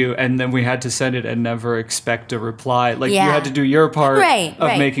and then we had to send it and never expect a reply. Like you had to do your part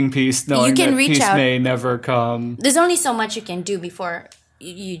of making peace, knowing that peace may never come. There's only so much you can do before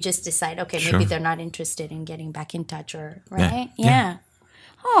you just decide, okay, maybe they're not interested in getting back in touch, or right? Yeah.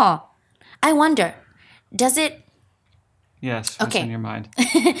 Oh, I wonder, does it? Yes. What's in your mind?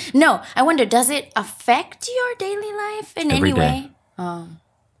 No, I wonder, does it affect your daily life in any way? Oh.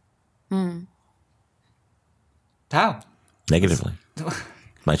 How? Negatively.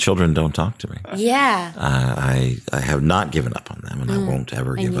 My children don't talk to me. Yeah. I have not given up on them, and I won't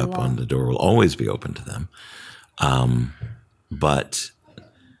ever give up on the door. Will always be open to them. But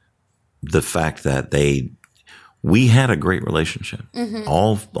the fact that we had a great relationship.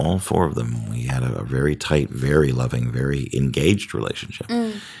 All four of them. We had a very tight, very loving, very engaged relationship.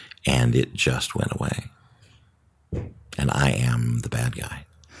 And it just went away. And I am the bad guy.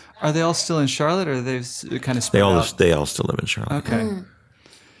 Are they all still in Charlotte, or are they kind of spread out? They all still live in Charlotte. Okay.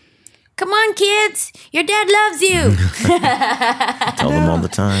 Come on, kids. Your dad loves you. Tell them all the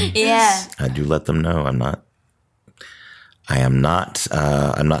time. Yeah. I do let them know I'm not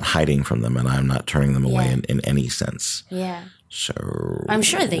hiding from them, and I'm not turning them away in any sense. Yeah. So I'm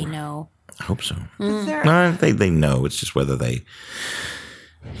sure they know. I hope so. No, they know. It's just whether they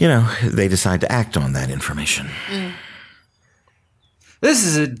decide to act on that information. This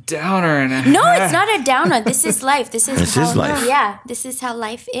is a downer and a No, it's not a downer. This is life. This is life. Yeah, this is how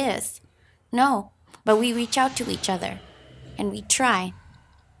life is. No, but we reach out to each other, and we try.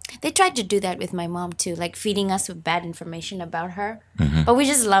 They tried to do that with my mom too, like feeding us with bad information about her. But we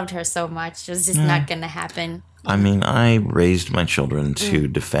just loved her so much. It was just not going to happen. I mean, I raised my children to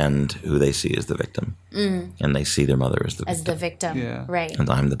defend who they see as the victim. And they see their mother as the victim. As the victim, right. And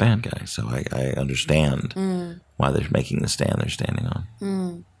I'm the bad guy, so I understand why they're making the stand they're standing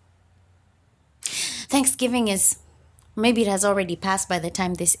on. Thanksgiving is, maybe it has already passed by the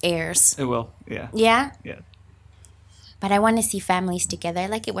time this airs. It will, yeah. Yeah? Yeah. But I want to see families together. I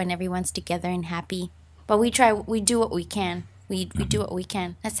like it when everyone's together and happy. But we do what we can. We do what we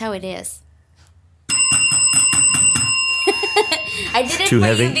can. That's how it is. I did it too for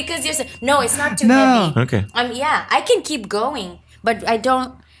heavy? you because you're no, it's not too heavy. Okay. Yeah, I can keep going, but I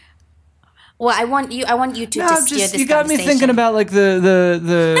don't. Well, I want you to just steer this you got me thinking about like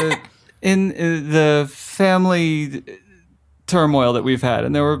the in the family turmoil that we've had,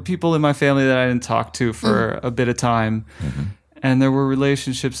 and there were people in my family that I didn't talk to for a bit of time, and there were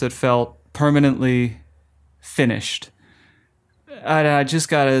relationships that felt permanently finished. I just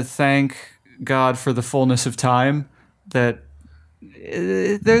got to thank God for the fullness of time that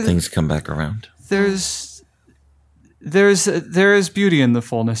things come back around. There is beauty in the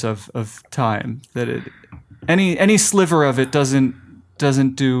fullness of time. That any sliver of it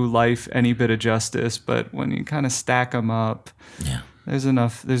doesn't do life any bit of justice. But when you kind of stack them up, there's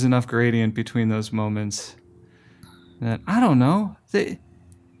enough gradient between those moments that I don't know.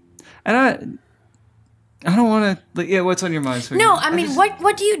 I don't want to. Yeah, what's on your mind? Sweetie? No, I mean,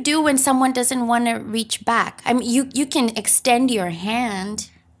 what do you do when someone doesn't want to reach back? I mean, you can extend your hand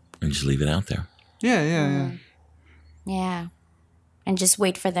and just leave it out there. Yeah. Yeah, and just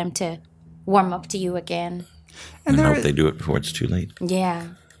wait for them to warm up to you again. And hope they do it before it's too late. Yeah.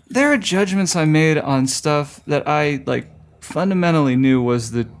 There are judgments I made on stuff that I fundamentally knew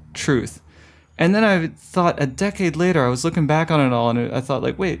was the truth, and then I thought a decade later I was looking back on it all, and I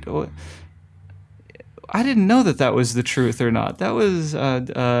thought wait. I didn't know that was the truth or not. That was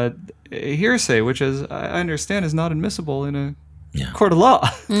hearsay, which, as I understand, is not admissible in a court of law.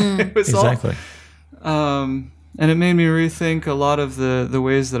 It was exactly. And it made me rethink a lot of the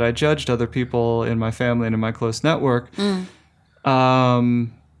ways that I judged other people in my family and in my close network. And I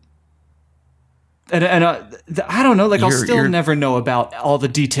don't know. I'll still never know about all the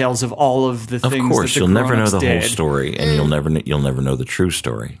details of all of the things. Of course, that you'll never know the did. whole story, and you'll never know the true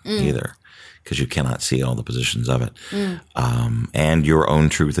story either, because you cannot see all the positions of it. And your own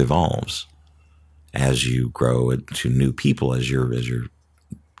truth evolves as you grow into new people, as your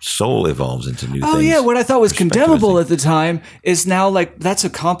soul evolves into new things. Oh yeah, what I thought was condemnable at the time is now that's a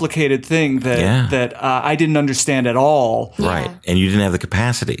complicated thing that I didn't understand at all. Right, and you didn't have the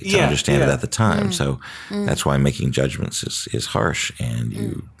capacity to understand it at the time. So that's why making judgments is harsh, and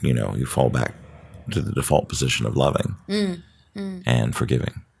you fall back to the default position of loving and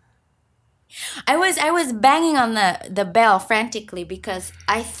forgiving. I was banging on the bell frantically because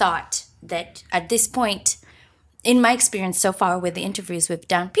I thought that at this point, in my experience so far with the interviews we've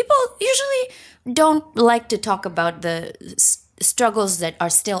done, people usually don't like to talk about the struggles that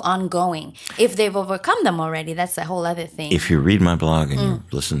are still ongoing. If they've overcome them already, that's a whole other thing. If you read my blog and you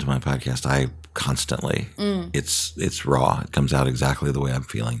listen to my podcast, I constantly. It's raw. It comes out exactly the way I'm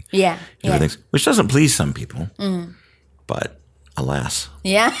feeling. Yeah. Which doesn't please some people, but alas.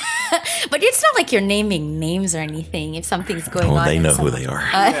 Yeah. But it's not like you're naming names or anything if something's going on. Oh, they know who they are.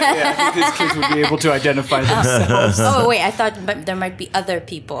 I think his kids would be able to identify themselves. Oh, wait, I thought there might be other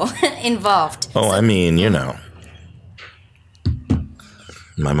people involved. Oh, I mean,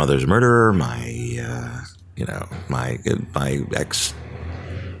 my mother's murderer, my ex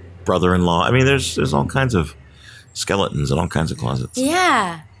brother-in-law. I mean, there's all kinds of skeletons in all kinds of closets.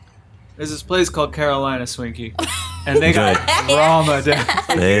 Yeah. There's this place called Carolina, Swinky, and they got drama.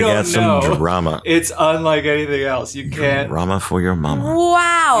 They got some drama. It's unlike anything else. You can't drama for your mama.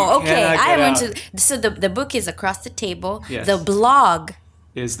 Wow. Okay, I went out. to. So the book is across the table. Yes. The blog.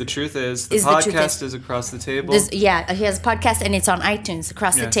 The truth is the podcast is across the table. He has a podcast and it's on iTunes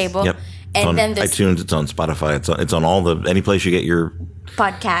across the table. Yep. And on then there's iTunes, it's on Spotify, it's on all any place you get your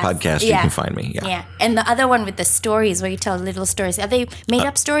podcast. You can find me. Yeah. And the other one with the stories where you tell little stories. Are they made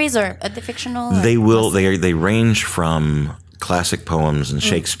up stories or are they fictional? They will. They range from classic poems and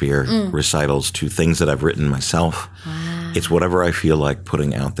Shakespeare recitals to things that I've written myself. Wow. It's whatever I feel like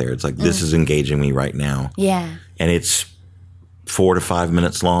putting out there. It's like this is engaging me right now. Yeah. And it's 4 to 5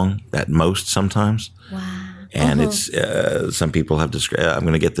 minutes long at most sometimes. Wow. And it's some people have described. I'm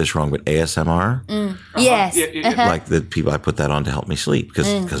going to get this wrong, but ASMR. Yes, like the people I put that on to help me sleep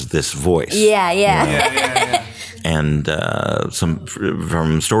because this voice. Yeah. And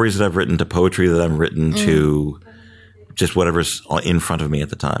from stories that I've written to poetry that I've written to just whatever's in front of me at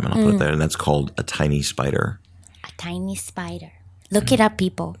the time, and I'll put it there. And that's called A Tiny Spider. A Tiny Spider. Look it up,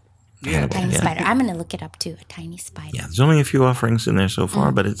 people. Yeah. A tiny spider. I'm going to look it up too. A tiny spider. Yeah, there's only a few offerings in there so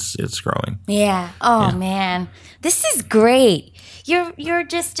far, but it's growing. Yeah. Oh man, this is great. You're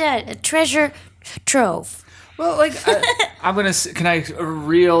just a treasure trove. Well, I'm gonna. Can I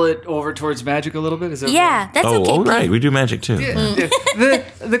reel it over towards magic a little bit? Is that Yeah, that's okay. Oh, right. We do magic too. Yeah.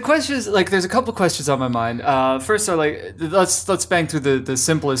 The questions, there's a couple questions on my mind. First are let's bang through the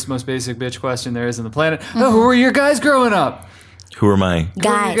simplest, most basic bitch question there is on the planet. Oh, who were your guys growing up? Who are my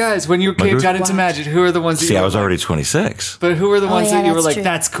guys? When you got into magic, who are the ones that See, I was already 26. But who are the ones that you were like, true.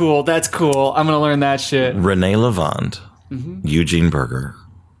 that's cool, I'm going to learn that shit? Renee Levant, Eugene Berger,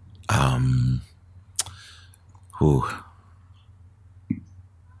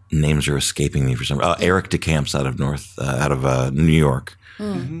 names are escaping me for some reason. Eric DeCamps out of New York.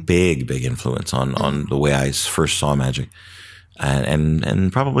 Big influence on the way I first saw magic.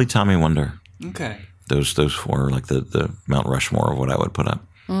 And probably Tommy Wonder. Okay. Those four are like the Mount Rushmore of what I would put up.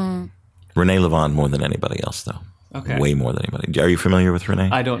 Renee Levant more than anybody else, though. Okay. Way more than anybody. Are you familiar with Renee?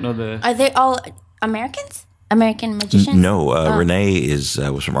 I don't know Are they all Americans? American magicians? No. Renee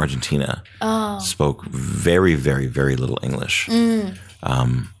was from Argentina. Spoke very, very, very little English.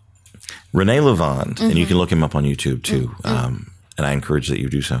 Renee Levant, and you can look him up on YouTube too, and I encourage that you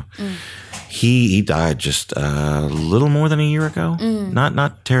do so. He died just a little more than a year ago.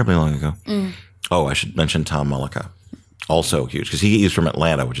 Not terribly long ago. Oh, I should mention Tom Mullica. Also huge, because he's from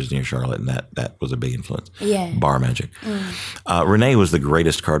Atlanta, which is near Charlotte, and that was a big influence. Yeah. Bar magic. Renee was the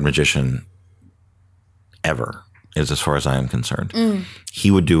greatest card magician ever, as far as I am concerned.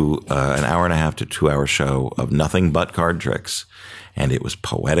 He would do an 1.5 to 2 hour show of nothing but card tricks, and it was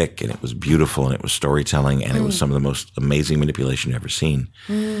poetic, and it was beautiful, and it was storytelling, and it was some of the most amazing manipulation you've ever seen.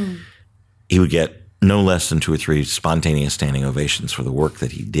 He would get no less than 2 or 3 spontaneous standing ovations for the work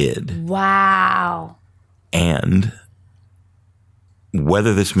that he did. Wow. And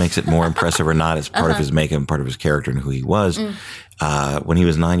whether this makes it more impressive or not is part of his makeup and part of his character and who he was. When he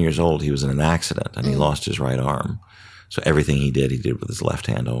was 9 years old, he was in an accident and he lost his right arm. So everything he did with his left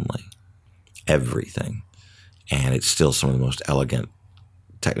hand only. Everything. And it's still some of the most elegant,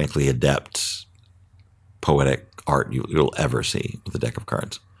 technically adept, poetic art you'll ever see with a deck of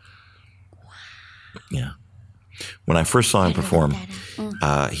cards. Yeah. When I first saw him perform,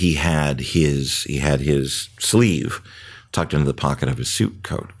 he had his sleeve tucked into the pocket of his suit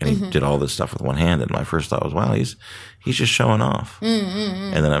coat, and he did all this stuff with one hand. And my first thought was, wow, he's just showing off.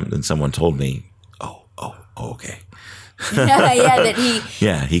 And then someone told me, okay.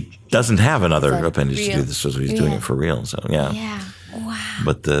 He doesn't have another appendage to do this, so he's doing it for real. So Yeah. Wow.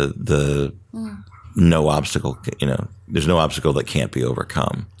 But the no obstacle, there's no obstacle that can't be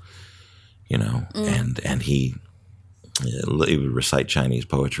overcome. And he would recite Chinese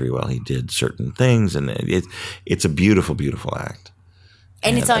poetry while he did certain things, and it's a beautiful, beautiful act.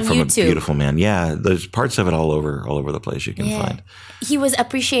 And it's on from YouTube. A beautiful man. Yeah, there's parts of it all over the place you can find. He was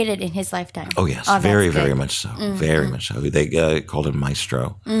appreciated in his lifetime. Oh yes, very, very much so. Very much so. They called him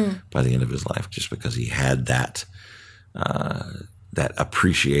Maestro by the end of his life, just because he had that that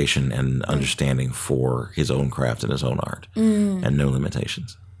appreciation and understanding for his own craft and his own art, and no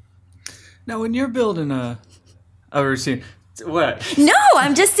limitations. Now, when you're building a routine, what? No,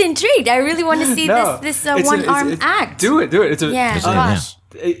 I'm just intrigued. I really want to see this one-arm act. Do it. It's gosh.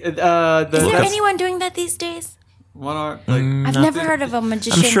 Is there anyone doing that these days? One arm? I've never heard of a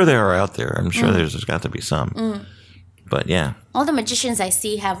magician. I'm sure there are out there. I'm sure there's got to be some. But yeah. All the magicians I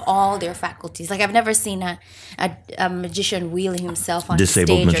see have all their faculties. Like I've never seen a magician wheeling himself on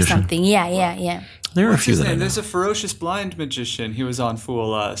Disabled stage magician. or something. Yeah. There are a few that I know. There's a ferocious blind magician. He was on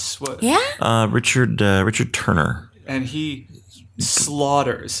Fool Us. What? Yeah? Richard Turner. And he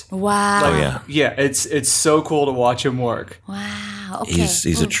slaughters. Wow. Yeah, it's so cool to watch him work. Wow. Okay.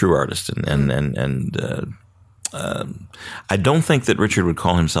 He's a true artist, and I don't think that Richard would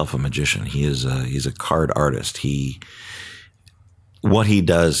call himself a magician. He's a card artist. What he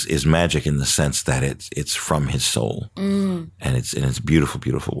does is magic in the sense that it's from his soul, and it's beautiful,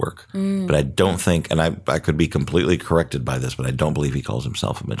 beautiful work. But I don't think, and I could be completely corrected by this, but I don't believe he calls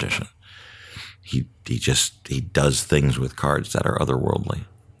himself a magician. He does things with cards that are otherworldly.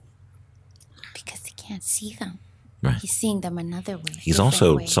 Because he can't see them. Right. He's seeing them another way. He's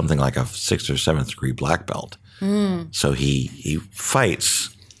also something like a 6th or 7th degree black belt. So he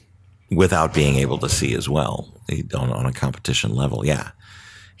fights without being able to see as well on a competition level. Yeah,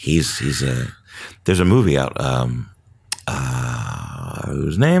 there's a movie out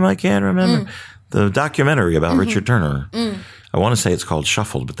whose name I can't remember. The documentary about Richard Turner. I want to say it's called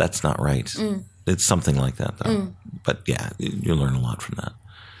Shuffled, but that's not right. It's something like that though. But yeah, you learn a lot from that.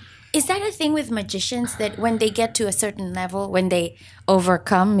 Is that a thing with magicians that when they get to a certain level, when they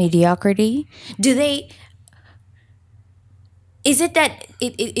overcome mediocrity, is it that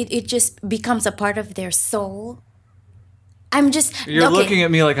it just becomes a part of their soul? You're looking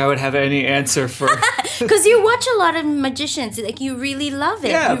at me like I would have any answer for. Because you watch a lot of magicians, like you really love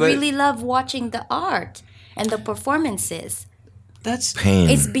it. Yeah, you really love watching the art and the performances. That's pain.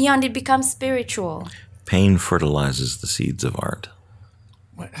 It's beyond. It becomes spiritual. Pain fertilizes the seeds of art.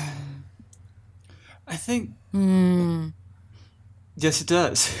 What? I think. Yes, it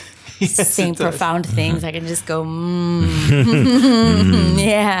does. Yes, Saying profound things, I can just go.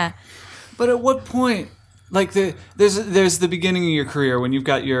 Yeah. But at what point? Like there's the beginning of your career when you've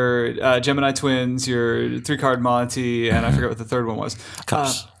got your Gemini twins, your 3-card Monty, and I forget what the third one was.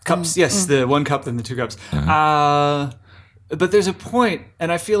 Cups. Cups, yes, the 1 cup and the 2 cups. But there's a point,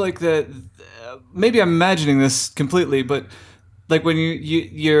 and I feel like that maybe I'm imagining this completely, but like when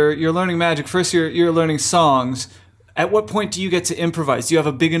you're learning magic, first you're learning songs. At what point do you get to improvise? Do you have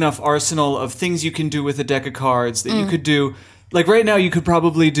a big enough arsenal of things you can do with a deck of cards that you could do? Like right now, you could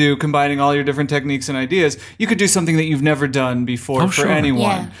probably do, combining all your different techniques and ideas, you could do something that you've never done before for anyone.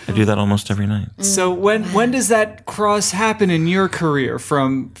 Yeah. I do that almost every night. So when does that cross happen in your career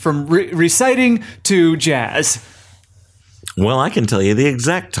from reciting to jazz? Well, I can tell you the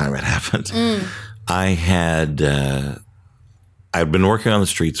exact time it happened. I'd been working on the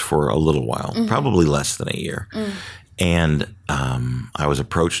streets for a little while, probably less than a year. And I was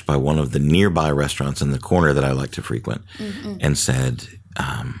approached by one of the nearby restaurants in the corner that I like to frequent and said,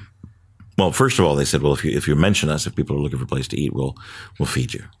 well, first of all, they said, well, if you mention us, if people are looking for a place to eat, we'll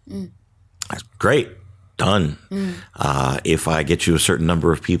feed you. I said, great, done. If I get you a certain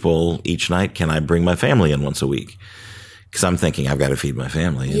number of people each night, can I bring my family in once a week? Because I'm thinking I've got to feed my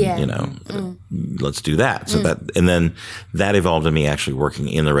family, and let's do that. So and then that evolved to me actually working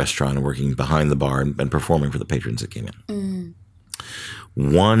in the restaurant and working behind the bar and performing for the patrons that came in.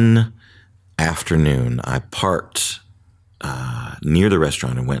 One afternoon, I parked near the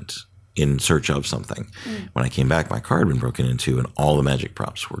restaurant and went in search of something. When I came back, my car had been broken into and all the magic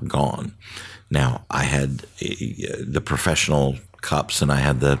props were gone. Now I had the professional cups and I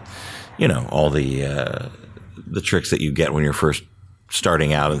had all the tricks that you get when you're first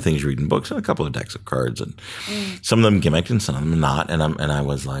starting out and things you read in books and a couple of decks of cards and some of them gimmicked and some of them not. And I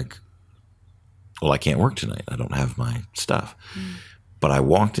was like, well, I can't work tonight. I don't have my stuff. But I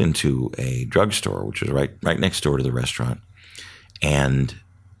walked into a drugstore, which was right next door to the restaurant. And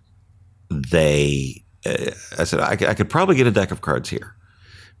I said, I could probably get a deck of cards here.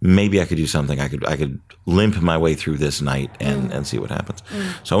 Maybe I could do something. I could limp my way through this night and see what happens.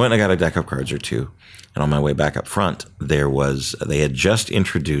 So I went and I got a deck of cards or two. And on my way back up front, they had just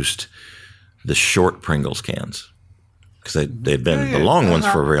introduced the short Pringles cans. Because they'd been the long ones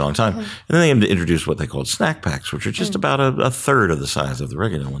for a very long time. And then they introduced what they called snack packs, which are just about a third of the size of the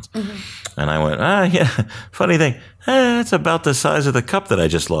regular ones. And I went, yeah, funny thing, that's about the size of the cup that I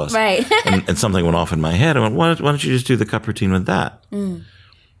just lost. Right. and something went off in my head. I went, why don't you just do the cup routine with that?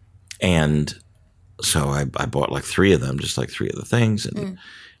 And So I bought like 3 of them, just like 3 of the things,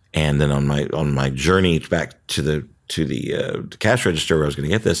 and then on my journey back to the cash register where I was going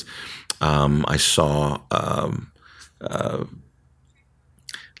to get this, I saw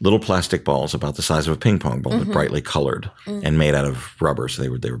little plastic balls about the size of a ping pong ball, but brightly colored and made out of rubber, so they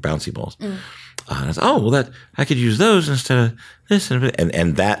were bouncy balls. And I thought, oh well, I could use those instead of this,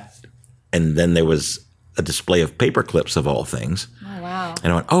 and then there was a display of paper clips of all things. Oh wow!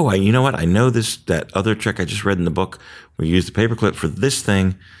 And I went, oh, you know what? I know that other trick I just read in the book where you use the paper clip for this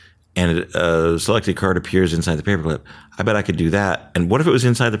thing, and a selected card appears inside the paperclip. I bet I could do that. And what if it was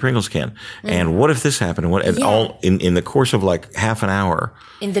inside the Pringles can? And what if this happened? And all in the course of like half an hour.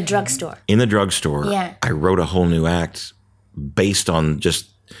 In the drugstore. Yeah. I wrote a whole new act based on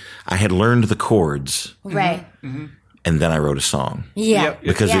I had learned the chords. Right. And then I wrote a song. Yeah.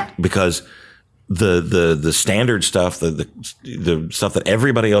 Because the standard stuff, the stuff that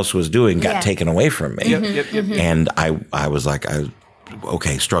everybody else was doing got taken away from me. And I was like,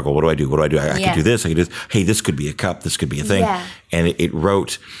 okay, struggle. What do I do? I could do this. I could do this. Hey, this could be a cup. This could be a thing. Yeah. And it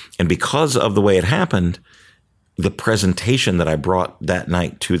wrote. And because of the way it happened, the presentation that I brought that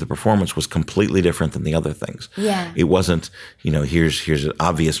night to the performance was completely different than the other things. Yeah. It wasn't, here's an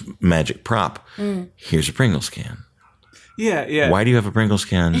obvious magic prop. Here's a Pringles can. Yeah. Why do you have a Pringles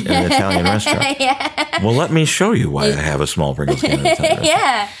can in an Italian restaurant? Well, let me show you why I have a small Pringles can in an Italian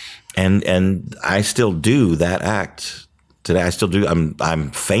restaurant. And I still do that act today. I still do.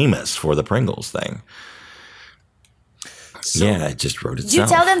 I'm famous for the Pringles thing. So, it just wrote itself. Do you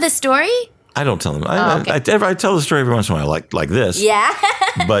tell them the story? I don't tell them. I tell the story every once in a while, like this. Yeah.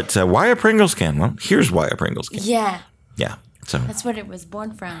 But why a Pringles can? Well, here's why a Pringles can. Yeah. Yeah. So that's what it was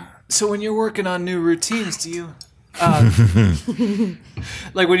born from. So when you're working on new routines, do you?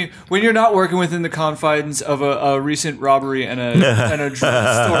 Like when you're not working within the confines of a recent robbery and a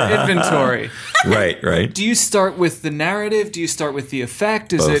drugstore inventory, right. Do you start with the narrative? Do you start with the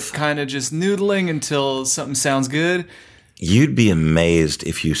effect? Is Both. it kind of just noodling until something sounds good? You'd be amazed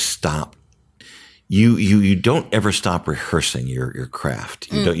if you stop. You don't ever stop rehearsing your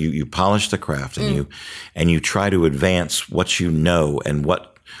craft. You polish the craft and you try to advance what you know and what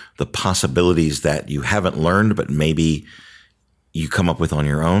the possibilities that you haven't learned, but maybe you come up with on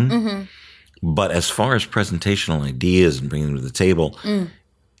your own. But as far as presentational ideas and bringing them to the table,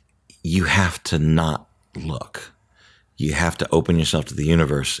 you have to not look. You have to open yourself to the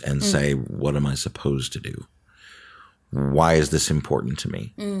universe and say, what am I supposed to do? Why is this important to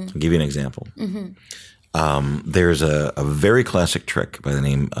me? I'll give you an example. There's a very classic trick by the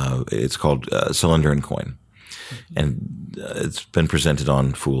name of, it's called Cylinder and Coin. And it's been presented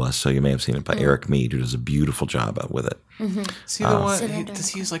on Fool Us, so you may have seen it by Eric Mead, who does a beautiful job with it. Is he the one? Does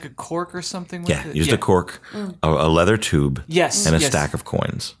he use like a cork or something? With it? Used a cork, a leather tube, and a stack of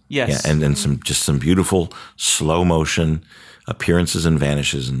coins. Yes, and some beautiful slow motion appearances and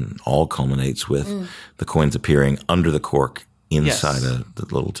vanishes, and all culminates with the coins appearing under the cork inside the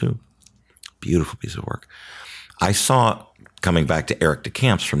little tube. Beautiful piece of work. I saw, coming back to Eric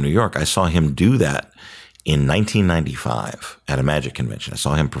DeCamps from New York, I saw him do that in 1995 at a magic convention. I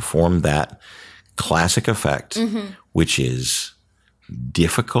saw him perform that classic effect, which is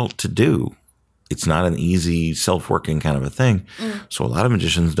difficult to do. It's not an easy self-working kind of a thing. So a lot of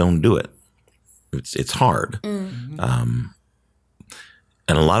magicians don't do it. It's hard. And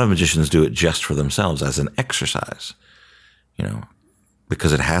a lot of magicians do it just for themselves as an exercise,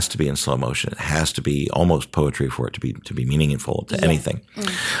 because it has to be in slow motion. It has to be almost poetry for it to be meaningful to anything.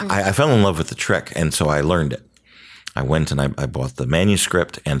 I fell in love with the trick, and so I learned it. I went and I bought the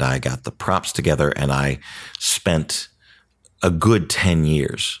manuscript, and I got the props together, and I spent a good 10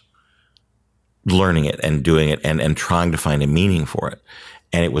 years learning it and doing it and trying to find a meaning for it.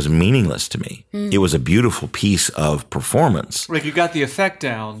 And it was meaningless to me. It was a beautiful piece of performance. Like you got the effect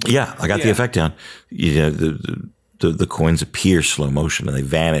down. Yeah, I got the effect down. The coins appear slow motion and they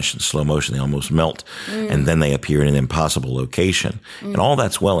vanish in slow motion. They almost melt. And then they appear in an impossible location. And all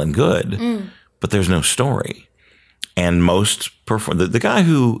that's well and good, but there's no story. And most the guy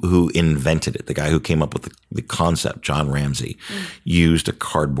who invented it, the guy who came up with the concept, John Ramsey, used a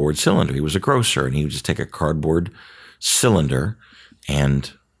cardboard cylinder. He was a grocer, and he would just take a cardboard cylinder,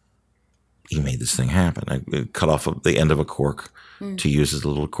 and he made this thing happen. I cut off the end of a cork to use as a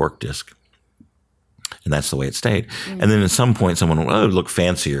little cork disc. And that's the way it stayed. And then at some point, someone went, it would look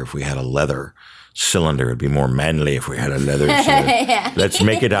fancier if we had a leather cylinder. It'd be more manly if we had a leather cylinder. Let's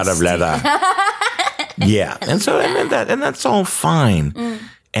make it out of leather. Yeah. And so, and that's all fine.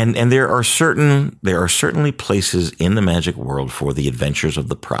 And there are certainly places in the magic world for the adventures of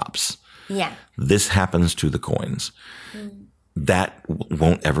the props. Yeah. This happens to the coins. That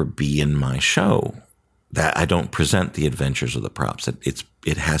won't ever be in my show. that I don't present the adventures of the props.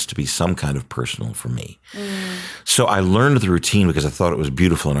 It has to be some kind of personal for me. So I learned the routine because I thought it was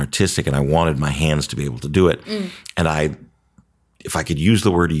beautiful and artistic, and I wanted my hands to be able to do it. And if I could use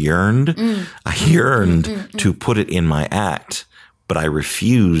the word yearned, I yearned to put it in my act, but I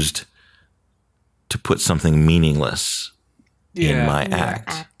refused to put something meaningless in my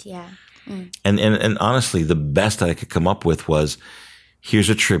act. And honestly, the best that I could come up with was, here's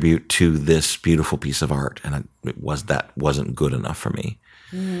a tribute to this beautiful piece of art. And that wasn't good enough for me.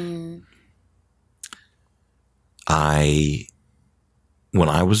 When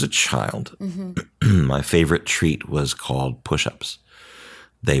I was a child, my favorite treat was called push-ups.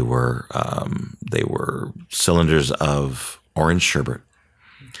 They were cylinders of orange sherbet,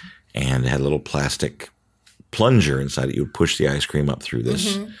 and it had a little plastic plunger inside it. You would push the ice cream up through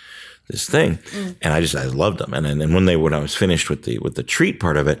this thing, and I loved them. And then when I was finished with the treat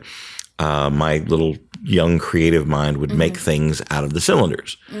part of it, my little young creative mind would make things out of the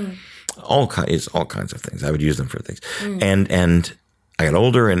cylinders, all kinds of things. I would use them for things, and I got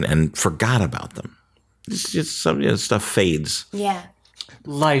older and forgot about them. It's just some stuff fades. Yeah,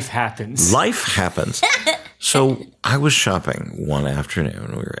 life happens. So I was shopping one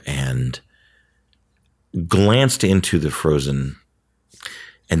afternoon and glanced into the frozen.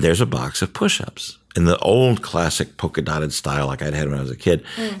 And there's a box of push-ups in the old classic polka dotted style like I'd had when I was a kid.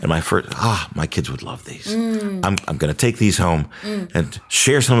 And my kids would love these. I'm going to take these home and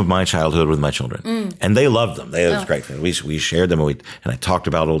share some of my childhood with my children. And they loved them. It was great. We shared them, and I talked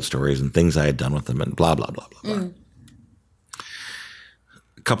about old stories and things I had done with them and blah, blah, blah, blah, blah.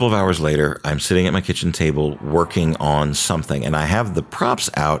 A couple of hours later, I'm sitting at my kitchen table working on something, and I have the props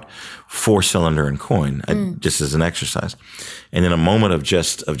out for cylinder and coin, just as an exercise. And in a moment of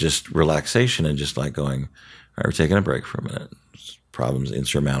just relaxation and just like going, all right, we're taking a break for a minute. This problem's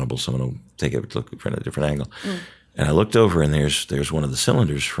insurmountable. Someone will take it, look from a different angle. And I looked over, and there's one of the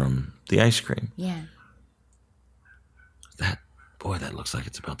cylinders from the ice cream. Yeah. That looks like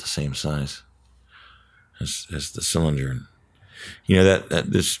it's about the same size as the cylinder. You know,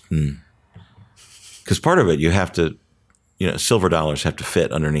 because part of it, you have to, silver dollars have to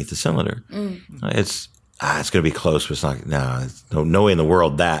fit underneath the cylinder. It's going to be close, but it's not. No way in the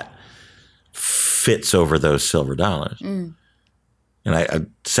world that fits over those silver dollars. And I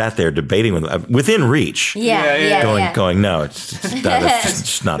sat there debating with them, within reach. Going, no,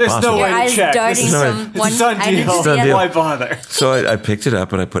 it's not There's possible. No way to check. It's a done deal. Why bother? So I picked it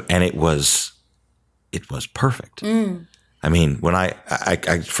up and and it was perfect. I mean, when I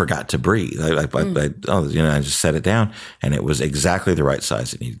forgot to breathe, I just set it down, and it was exactly the right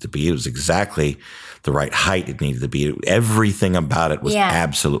size it needed to be. It was exactly the right height it needed to be. Everything about it was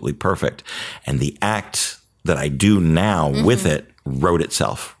absolutely perfect. And the act that I do now with it wrote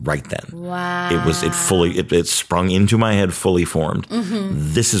itself right then. Wow. It sprung into my head, fully formed.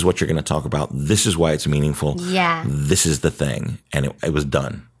 This is what you're going to talk about. This is why it's meaningful. Yeah. This is the thing. And it was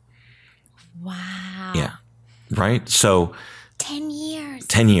done. Wow. Yeah. Right? So 10 years.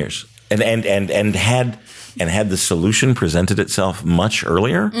 10 years. And had the solution presented itself much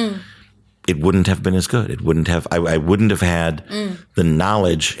earlier, it wouldn't have been as good. It wouldn't have I wouldn't have had the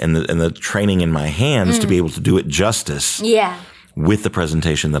knowledge and the training in my hands to be able to do it justice. Yeah. With the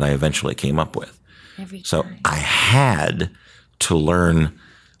presentation that I eventually came up with. So I had to learn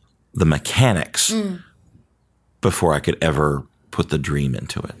the mechanics before I could ever put the dream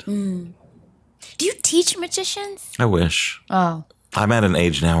into it. Do you teach magicians? I wish. Oh. I'm at an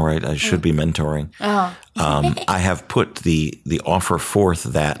age now where I should be mentoring. Oh. I have put the offer forth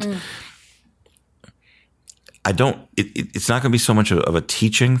that it's not going to be so much of a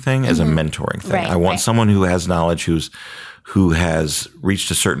teaching thing as a mentoring thing. Right, I want someone who has knowledge, who has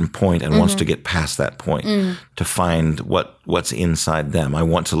reached a certain point and wants to get past that point to find what's inside them. I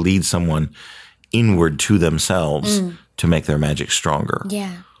want to lead someone inward to themselves to make their magic stronger.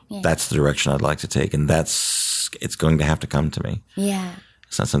 Yeah. That's the direction I'd like to take, and it's going to have to come to me. Yeah.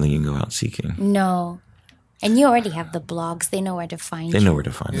 It's not something you can go out seeking. No. And you already have the blogs. They know where to find you. They know where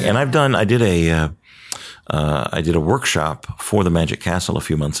to find me. And I did a workshop for the Magic Castle a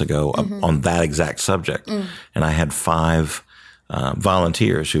few months ago on that exact subject. And I had 5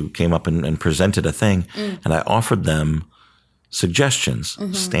 volunteers who came up and presented a thing, and I offered them suggestions.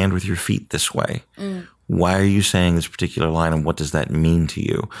 Stand with your feet this way. Why are you saying this particular line, and what does that mean to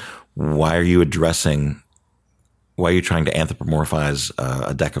you? Why are you trying to anthropomorphize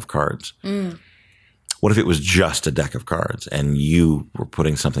a deck of cards? What if it was just a deck of cards and you were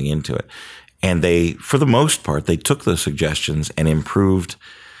putting something into it? And they, for the most part, they took those suggestions and improved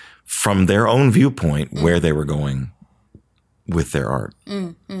from their own viewpoint where they were going with their art.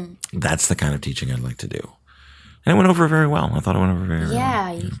 That's the kind of teaching I'd like to do. And it went over very well. I thought it went over very well.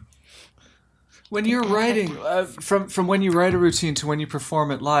 Yeah. When you're writing, from when you write a routine to when you perform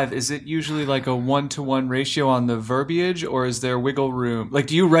it live, is it usually like a 1-to-1 ratio on the verbiage, or is there wiggle room? Like,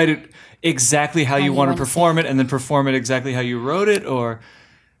 do you write it exactly how you want to perform it and then perform it exactly how you wrote it? Or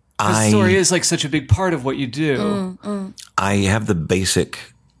the story is like such a big part of what you do. I have the basic,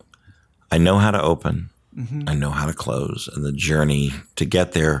 I know how to open, I know how to close, and the journey to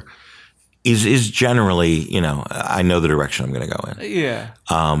get there is generally, I know the direction I'm going to go in. Yeah.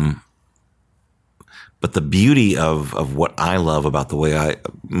 But the beauty of what I love about the way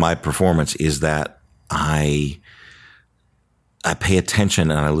my performance is that I pay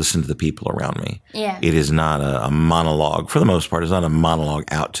attention and I listen to the people around me. Yeah. It is not a monologue. For the most part, it's not a monologue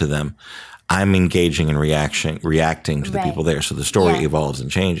out to them. I'm engaging and reacting to the people there. So the story evolves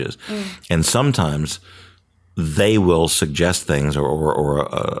and changes. And sometimes they will suggest things or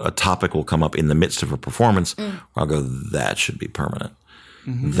a topic will come up in the midst of a performance where I'll go, that should be permanent.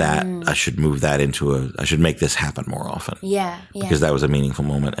 That I should move that I should make this happen more often. Yeah. Because that was a meaningful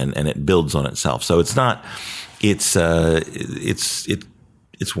moment and it builds on itself. So it's not, it's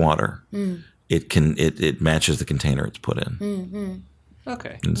water. It matches the container it's put in.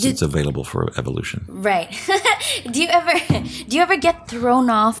 Okay. It's available for evolution. Right. Do you ever get thrown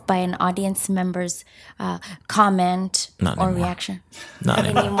off by an audience member's comment or reaction? Not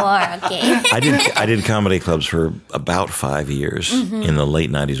anymore. Okay. I did comedy clubs for about 5 years in the late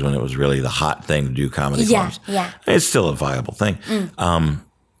 90s when it was really the hot thing to do comedy clubs. Yeah. It's still a viable thing. And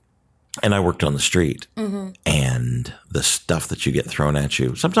I worked on the street, and the stuff that you get thrown at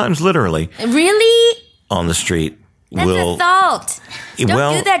you, sometimes literally, really on the street. That's assault.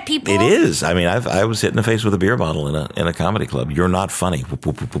 Don't do that, people. It is. I mean, I was hit in the face with a beer bottle in a comedy club. You're not funny. Whoop,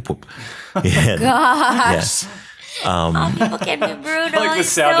 whoop, whoop, whoop, whoop. Yeah. Gosh. People can be brutal. I like the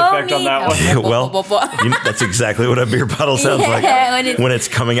sound effect on that one. Yeah, well, that's exactly what a beer bottle sounds like when it's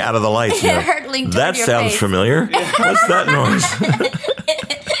coming out of the lights. That sounds familiar. What's that noise?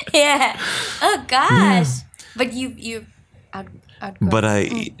 Yeah. Oh gosh. But you. But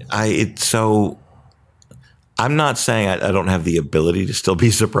I'm not saying I don't have the ability to still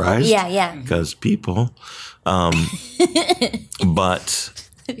be surprised. Yeah. Because people. But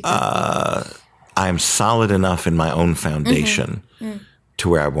I'm solid enough in my own foundation to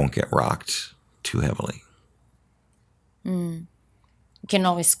where I won't get rocked too heavily. You can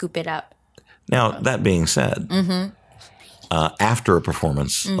always scoop it up. Now, that being said, after a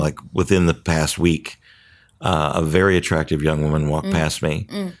performance, like within the past week, a very attractive young woman walked past me,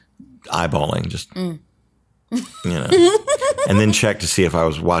 eyeballing, just... and then checked to see if I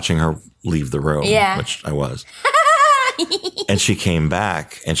was watching her leave the room, which I was. And she came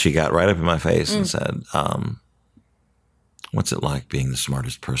back and she got right up in my face and said, what's it like being the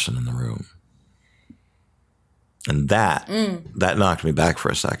smartest person in the room? And that knocked me back for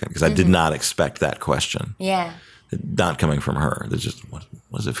a second because I did not expect that question. Yeah. Not coming from her. There's just, what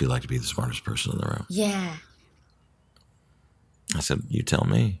does it feel like to be the smartest person in the room? Yeah. I said, you tell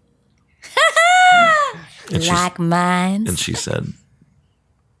me. Like mine. And she said,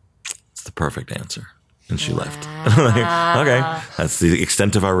 it's the perfect answer. And she left. Like, okay, that's the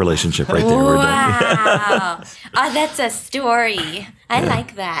extent of our relationship right there. We're done. Oh, that's a story. I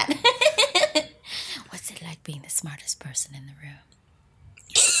like that. What's it like being the smartest person in the room?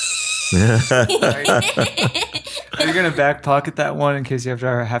 Are you going to back pocket that one in case you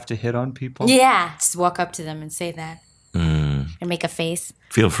ever have to hit on people? Yeah. Just walk up to them and say that. And make a face.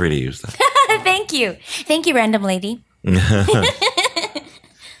 Feel free to use that. Thank you. Thank you, random lady.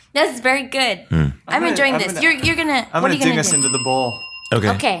 That's very good. I'm enjoying this. You're gonna. I'm what are gonna you dig gonna us do? into the bowl.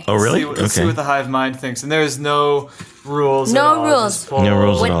 Okay. Oh, really? Let's see what the hive mind thinks. And there's no rules. No at all. rules. Just pull. No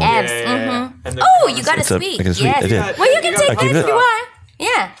rules at all. Whatevs. And Oh, you got a It's a- sweet. like a sweet. Yes. I did. Well, you can take keep one if it. you want.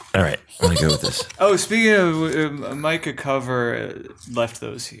 Yeah. All right, I'm going to go with this. Oh, speaking of Micah Cover, left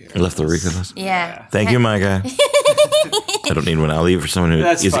those here. I left the Rico list. Yeah. Thank you, Micah. I don't need one. I'll leave it for someone who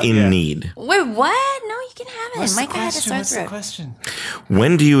That's is fine, in yeah. need. Wait, what? No, you can have it. What's the Micah had a question? sore What's the throat. question?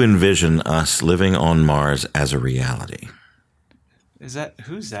 When do you envision us living on Mars as a reality? Who's that?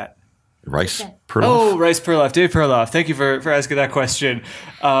 Rice Perloff? Oh, Rice Perloff, Dave Perloff. Thank you for asking that question.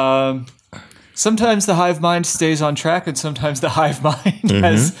 Sometimes the hive mind stays on track, and sometimes the hive mind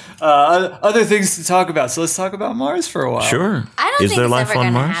has other things to talk about. So let's talk about Mars for a while. Sure. I don't Is think there it's life ever on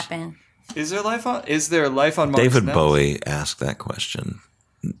going to Mars? happen. Is there life on Mars? David now? Bowie asked that question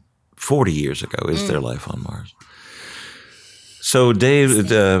 40 years ago. Is there life on Mars? So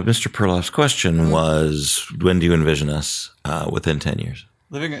Mr. Perloff's question was, when do you envision us within 10 years?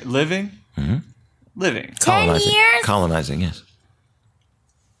 Living? living. 10 years? Colonizing, yes.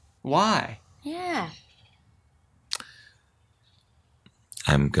 Why? Yeah.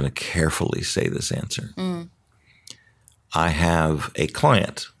 I'm going to carefully say this answer. I have a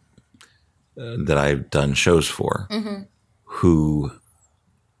client that I've done shows for who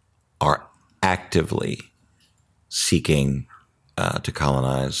are actively seeking to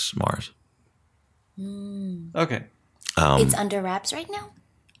colonize Mars. Okay. It's under wraps right now?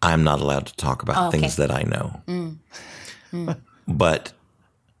 I'm not allowed to talk about things that I know. But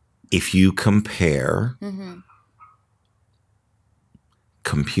if you compare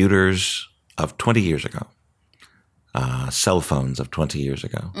computers of 20 years ago, cell phones of 20 years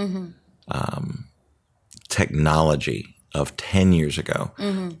ago, technology of 10 years ago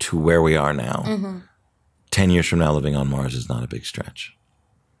to where we are now, 10 years from now living on Mars is not a big stretch.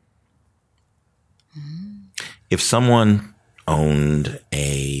 If someone owned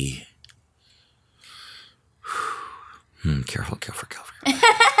a careful.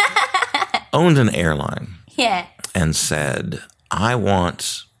 Owned an airline and said, I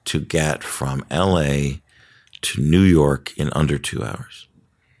want to get from LA to New York in under 2 hours.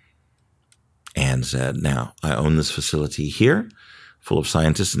 And said, now, I own this facility here, full of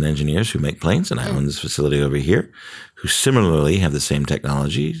scientists and engineers who make planes, and I own this facility over here, who similarly have the same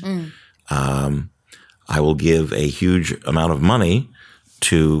technology. I will give a huge amount of money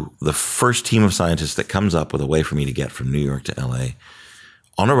to the first team of scientists that comes up with a way for me to get from New York to LA.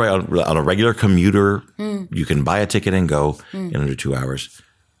 On a regular commuter, you can buy a ticket and go in under 2 hours.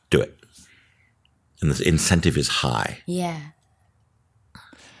 Do it. And the incentive is high. Yeah.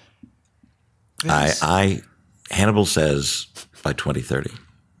 Hannibal says by 2030.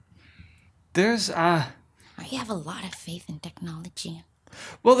 You have a lot of faith in technology.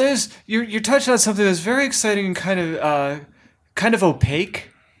 Well, you touched on something that's very exciting and kind of opaque,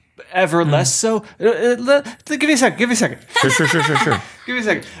 ever less so. Give me a second. Sure. Give me a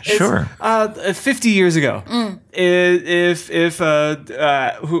second. Sure. 50 years ago, if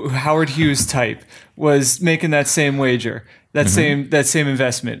Howard Hughes type was making that same wager, that same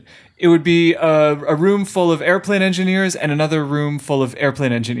investment, it would be a room full of airplane engineers and another room full of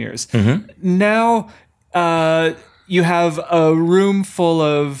airplane engineers. Now, you have a room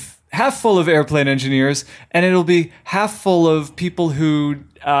half full of airplane engineers, and it'll be half full of people who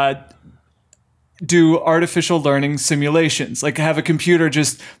do artificial learning simulations, like have a computer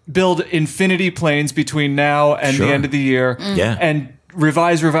just build infinity planes between now and the end of the year, and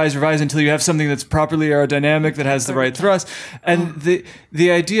revise until you have something that's properly aerodynamic, that has the right thrust. And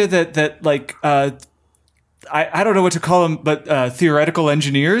the idea that like I don't know what to call them, but theoretical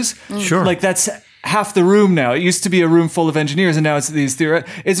engineers, like that's half the room now. It used to be a room full of engineers, and now it's these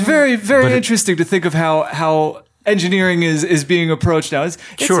It's very, very interesting to think of how engineering is being approached now. It's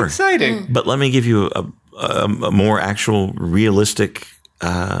exciting. But let me give you a more actual, realistic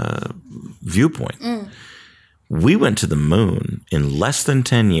viewpoint. We went to the moon in less than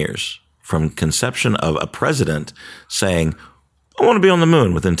 10 years from conception of a president saying, I want to be on the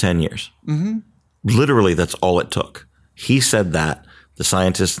moon within 10 years. Literally, that's all it took. He said that. The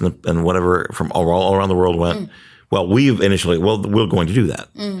scientists and whatever from all around the world went, well, we're going to do that.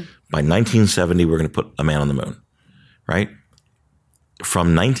 By 1970, we're going to put a man on the moon, right?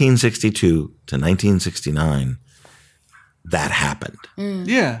 From 1962 to 1969, that happened.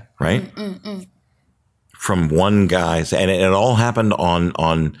 Yeah. Right? From one guy, and it all happened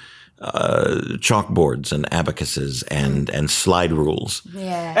on chalkboards and abacuses and slide rules.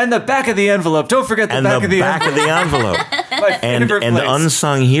 Yeah. And the back of the envelope. Don't forget the back of the envelope. And the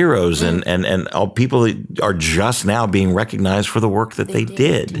unsung heroes and all people that are just now being recognized for the work that they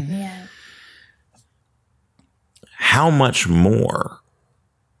did. Yeah. How much more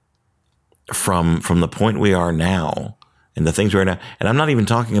from the point we are now and the things we are now, and I'm not even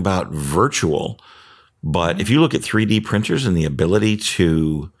talking about virtual, but if you look at 3D printers and the ability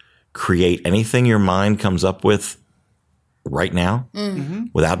to create anything your mind comes up with right now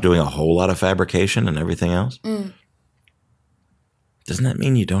without doing a whole lot of fabrication and everything else. Doesn't that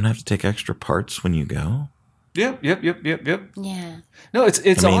mean you don't have to take extra parts when you go? Yep. Yeah. No,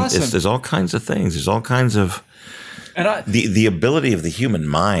 it's awesome. There's all kinds of things. There's all kinds of the ability of the human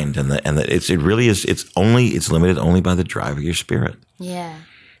mind and it really is. It's limited only by the drive of your spirit. Yeah.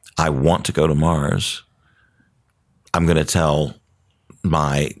 I want to go to Mars. I'm going to tell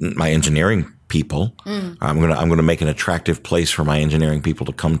my engineering people. I'm going to make an attractive place for my engineering people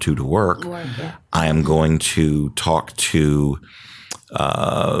to come to work. Yeah. I am going to talk to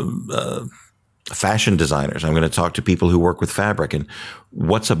fashion designers. I'm going to talk to people who work with fabric and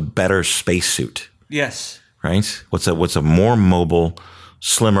what's a better spacesuit? Yes. Right? What's a more mobile,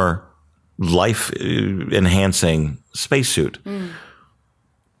 slimmer, life-enhancing spacesuit.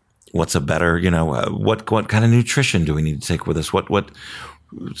 What's a better, what kind of nutrition do we need to take with us? What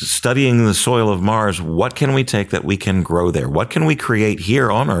studying the soil of Mars, what can we take that we can grow there? What can we create here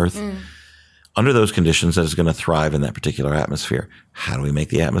on Earth under those conditions that is going to thrive in that particular atmosphere? How do we make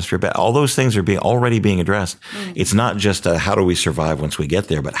the atmosphere better? All those things are already being addressed. It's not just how do we survive once we get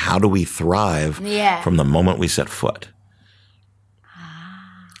there, but how do we thrive from the moment we set foot?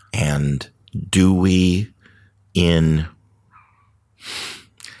 And do we, in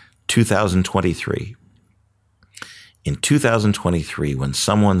 2023, when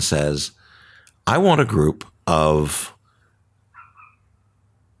someone says, I want a group of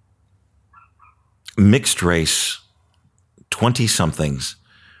mixed race 20-somethings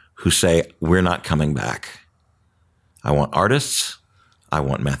who say, we're not coming back. I want artists. I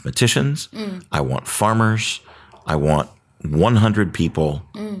want mathematicians. I want farmers. I want 100 people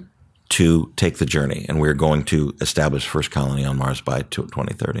to take the journey. And we're going to establish first colony on Mars by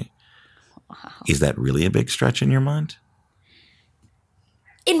 2030. Wow. Is that really a big stretch in your mind?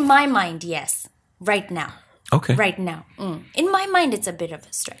 In my mind, yes. Right now. Okay. Right now. In my mind, it's a bit of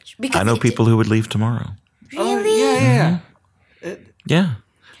a stretch. Because I know people who would leave tomorrow. Really? Yeah.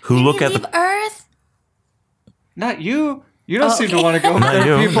 Who Maybe look at leave Earth? Not you. You don't seem to want to go. Not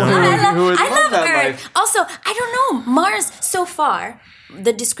There are you. people No. who would I love that Earth. life. Also, I don't know. Mars, so far,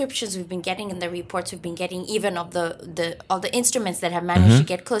 the descriptions we've been getting and the reports we've been getting, even of all the instruments that have managed to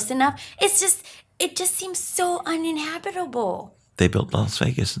get close enough, it just seems so uninhabitable. They built Las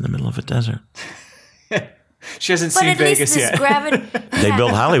Vegas in the middle of a desert. She hasn't But seen at Vegas least this yet. gravity. They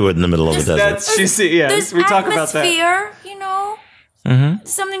built Hollywood in the middle of a desert. There's we talk about that. atmosphere,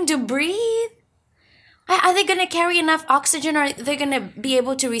 something to breathe. Are they going to carry enough oxygen? Or are they going to be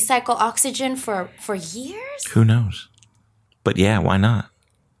able to recycle oxygen for years? Who knows? But yeah, why not?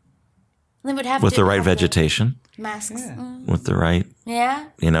 They would have With to the right have vegetation, masks. with the right,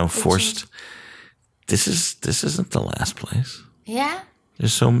 forced. This isn't the last place. Yeah.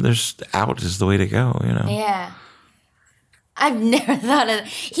 There's out is the way to go. Yeah. I've never thought of.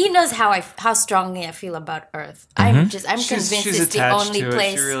 He knows how strongly I feel about Earth. I'm convinced She's it's the attached only to it.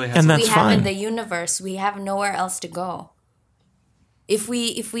 place She really has And we that's have in fine. the universe. We have nowhere else to go. If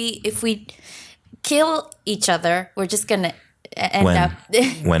we kill each other, we're just gonna end up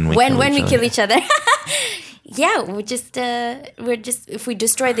when we kill each other. Yeah, we're just if we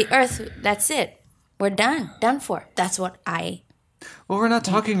destroy the Earth, that's it. We're done for. That's what I. Well, we're not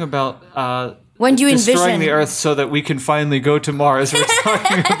talking about When do you destroying envision the Earth so that we can finally go to Mars. We're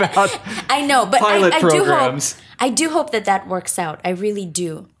talking about I know, but pilot I programs. do hope that works out. I really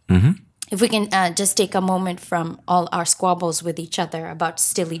do. If we can just take a moment from all our squabbles with each other about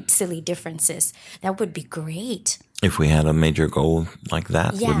silly differences, that would be great. If we had a major goal like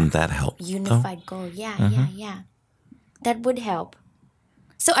that, wouldn't that help? Unified goal. Yeah. That would help.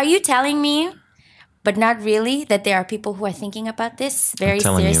 So are you telling me, but not really, that there are people who are thinking about this very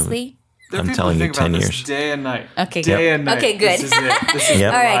seriously? I'm telling you, 10 years. Day and night. Okay, Day good. and night. Okay, good. This is it. This is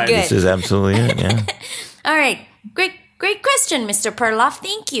Yep. All right, good. This is absolutely it, yeah. All right. Great question, Mr. Perloff.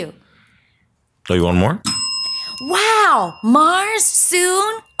 Thank you. Oh, you want more? Wow. Mars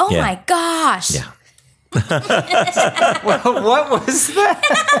soon? Oh Yeah. my gosh. Yeah. What was that?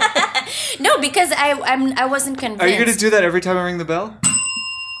 No, because I wasn't convinced. Are you going to do that every time I ring the bell?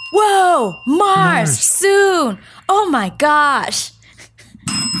 Whoa, Mars soon. Oh my gosh.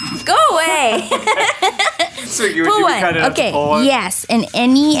 Go away. So you Pull would one. kind of Okay. pull one? Yes, and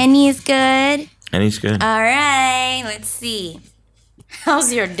any is good. And he's good. All right. Let's see.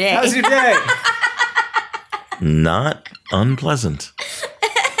 How's your day? How's your day? Not unpleasant.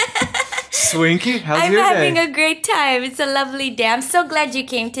 Swinky, how's I'm your having day? a great time. It's a lovely day. I'm so glad you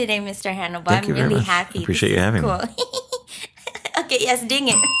came today, Mr. Hannibal. Thank you I'm very really much. happy. Appreciate This you is having me. cool. Okay, yes, ding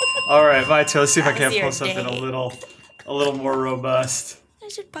it. All right, my toe. Let's see if I How's can't your pull something day? a little more robust. I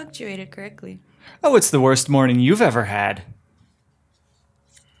should punctuate it correctly. Oh, it's the worst morning you've ever had.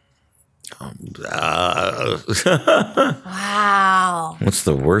 Wow. What's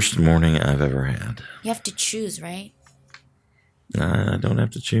the worst morning I've ever had? You have to choose, right? I don't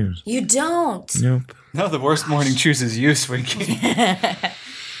have to choose. You don't. Nope. No, the worst morning chooses you, Swinky.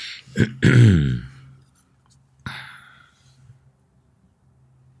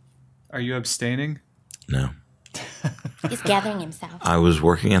 Are you abstaining? No. He's gathering himself. I was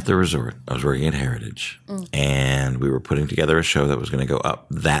working at the resort. I was working at Heritage. And we were putting together a show that was going to go up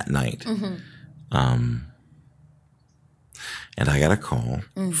that night. And I got a call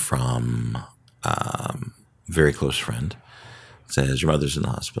from a very close friend. It says, your mother's in the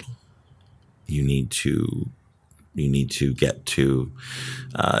hospital. You need to You need to get to,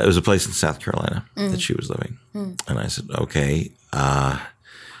 it was a place in South Carolina that she was living. And I said, okay.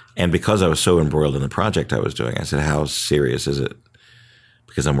 And because I was so embroiled in the project I was doing, I said, how serious is it?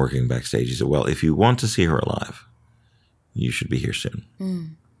 Because I'm working backstage. He said, well, if you want to see her alive, you should be here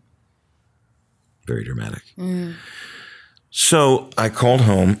soon. Very dramatic. So I called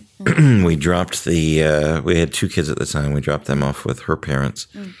home. We dropped we had 2 kids at the time. We dropped them off with her parents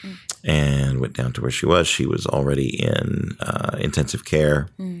and went down to where she was. She was already in intensive care.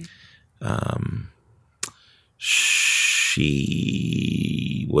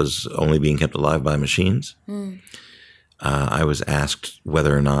 She was only being kept alive by machines. I was asked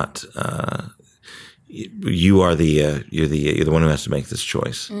whether or not you're the one who has to make this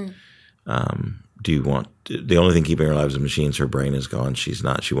choice. Do you want the only thing keeping her alive is the machines? Her brain is gone.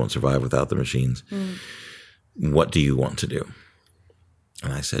 She won't survive without the machines. What do you want to do?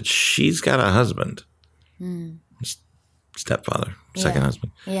 And I said, she's got a husband, stepfather, second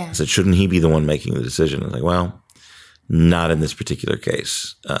husband. Yeah. I said, shouldn't he be the one making the decision? I was like, well, not in this particular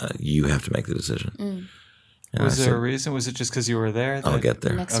case. You have to make the decision. And was there a reason? Was it just because you were there? I'll get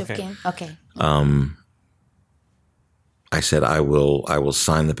there. Next of kin. Okay. I said, I will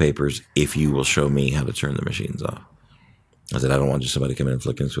sign the papers if you will show me how to turn the machines off. I said, I don't want just somebody coming and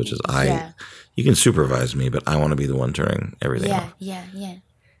flicking switches. You can supervise me, but I want to be the one turning everything off. Yeah.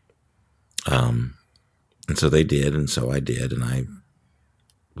 And so they did, and so I did, and I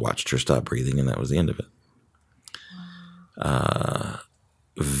watched her stop breathing, and that was the end of it.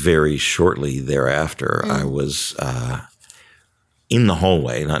 Very shortly thereafter, I was in the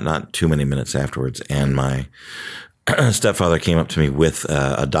hallway, not too many minutes afterwards, and my stepfather came up to me with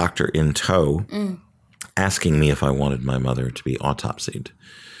a doctor in tow, asking me if I wanted my mother to be autopsied.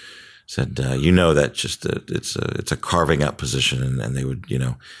 Said, that just it's a carving up position, and they would,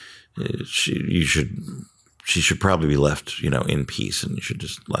 she should probably be left, in peace, and you should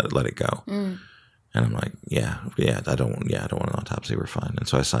just let it go. And I'm like, I don't want an autopsy. We're fine. And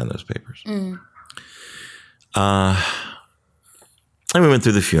so I signed those papers. And we went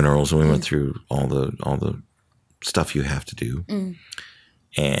through the funerals, and we went through all the stuff you have to do.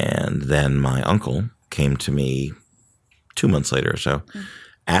 And then my uncle came to me 2 months later or so,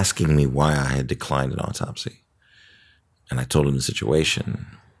 asking me why I had declined an autopsy. And I told him the situation.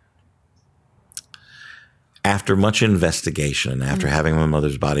 After much investigation, after having my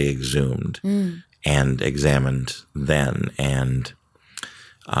mother's body exhumed and examined then, and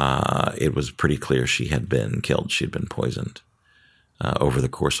it was pretty clear she had been killed. She had been poisoned over the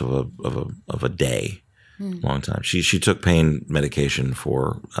course of a day, long time. She took pain medication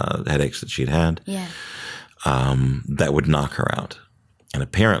for headaches that she'd had that would knock her out. And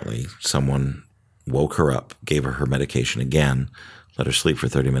apparently someone woke her up, gave her medication again, let her sleep for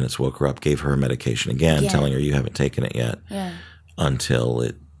 30 minutes, woke her up, gave her medication again, telling her you haven't taken it yet, until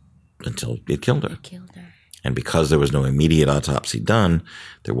it killed her. And because there was no immediate autopsy done,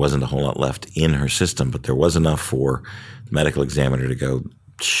 there wasn't a whole lot left in her system, but there was enough for the medical examiner to go,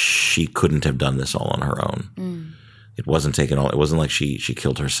 she couldn't have done this all on her own. It wasn't like she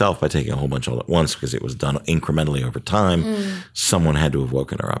killed herself by taking a whole bunch all at once, because it was done incrementally over time. Someone had to have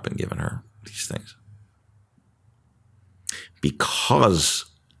woken her up and given her these things. Because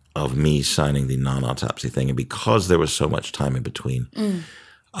of me signing the non-autopsy thing, and because there was so much time in between,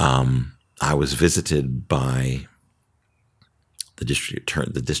 I was visited by the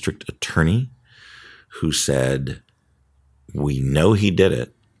district attorney, who said, "We know he did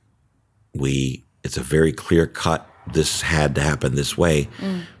it. It's a very clear cut. This had to happen this way,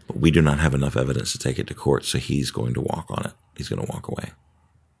 but we do not have enough evidence to take it to court. So he's going to walk on it. He's going to walk away.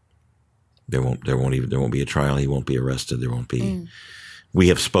 There won't be a trial. He won't be arrested. There won't be. We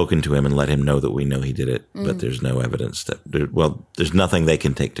have spoken to him and let him know that we know he did it, but there's no evidence there's nothing they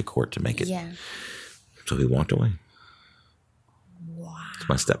can take to court to make it. Yeah. So he walked away. Wow. It's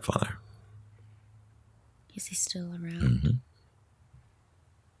my stepfather. Is he still around?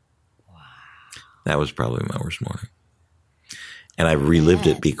 Wow. That was probably my worst morning. And I relived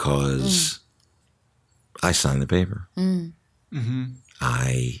it because I signed the paper.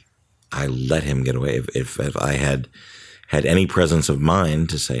 I let him get away. If I had any presence of mind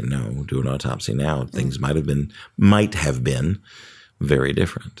to say, no, do an autopsy now, things might have been very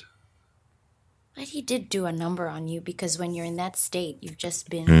different. But he did do a number on you, because when you're in that state, you've just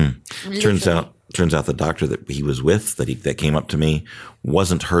been. Turns out the doctor that he was with, that came up to me,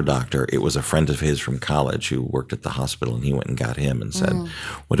 wasn't her doctor. It was a friend of his from college who worked at the hospital, and he went and got him and said,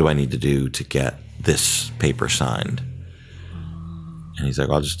 "What do I need to do to get this paper signed?" And he's like,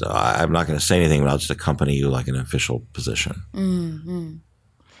 I'm not going to say anything, but I'll just accompany you like an official position.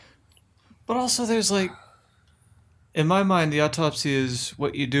 But also there's in my mind, the autopsy is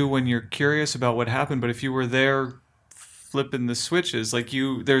what you do when you're curious about what happened. But if you were there flipping the switches, like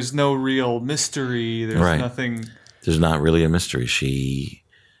there's no real mystery. There's nothing. There's not really a mystery.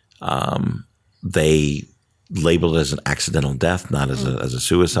 They labeled it as an accidental death, not as a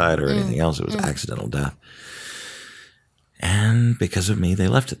suicide or anything else. It was accidental death. And because of me, they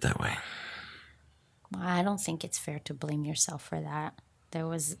left it that way. I don't think it's fair to blame yourself for that. There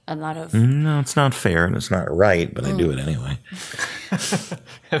was a lot of... No, it's not fair and it's not right, but I do it anyway.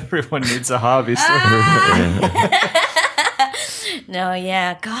 Everyone needs a hobby. No,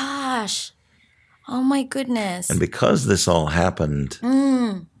 yeah. Gosh. Oh, my goodness. And because this all happened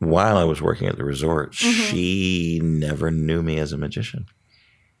while I was working at the resort, she never knew me as a magician.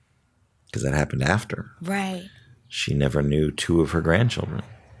 Because that happened after. Right. She never knew 2 of her grandchildren.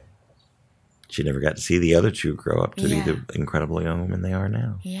 She never got to see the other 2 grow up to be the incredible young women they are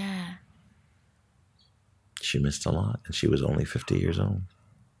now. Yeah. She missed a lot, and she was only 50 years old.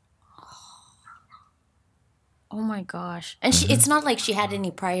 Oh my gosh! And it's not like she had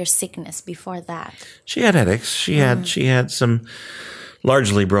any prior sickness before that. She had headaches. She had some,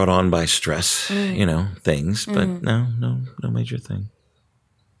 largely brought on by stress, things, but no major thing.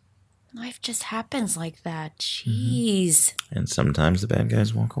 Life just happens like that. Jeez. And sometimes the bad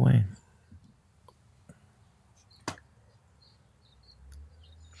guys walk away.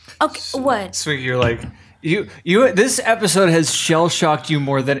 Okay, what? So you're like, you. This episode has shell shocked you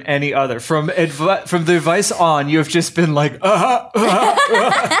more than any other. From the advice on, you have just been like,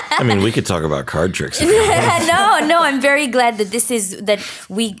 I mean, we could talk about card tricks. If you want. No. I'm very glad that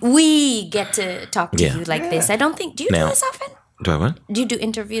we get to talk to you like this. I don't think. Do you do this often? Do I what? Do you do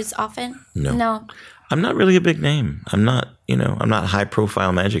interviews often? No. I'm not really a big name. I'm not a high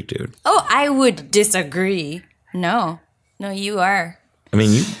profile magic dude. Oh, I would disagree. No, you are. I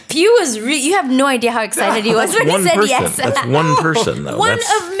mean, Pew was you have no idea how excited he was when he said yes. That's one person, though. One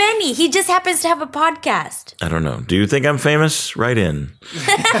of many. He just happens to have a podcast. I don't know. Do you think I'm famous? Write in.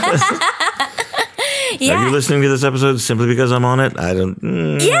 Yeah. Are you listening to this episode simply because I'm on it? I don't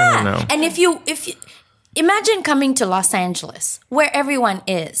know. And if you imagine coming to Los Angeles, where everyone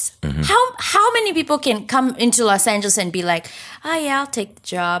is, how many people can come into Los Angeles and be like, oh yeah, I'll take the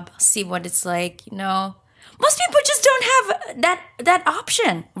job, see what it's like, Most people just don't have that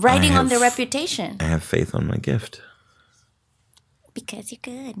option, riding on their reputation. I have faith on my gift. Because you're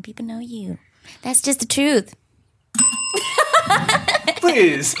good and people know you. That's just the truth.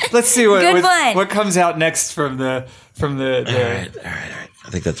 please, let's see what comes out next from the. All right. I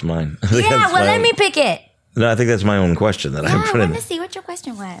think that's mine. Let me pick it. No, I think that's my own question that I put in. I want to see what your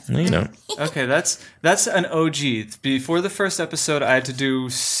question was. Okay, that's an OG. Before the first episode, I had to do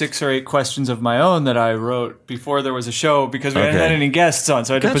 6 or 8 questions of my own that I wrote before there was a show because we hadn't had any guests on,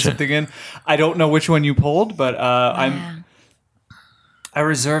 so I had to put something in. I don't know which one you pulled, but I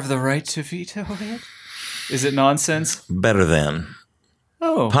reserve the right to veto it. Is it nonsense? Better than.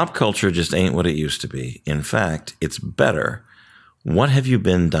 Oh. Pop culture just ain't what it used to be. In fact, it's better. What have you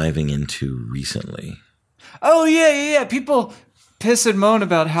been diving into recently? Oh, yeah. People piss and moan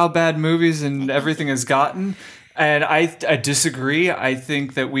about how bad movies and everything has gotten. And I disagree. I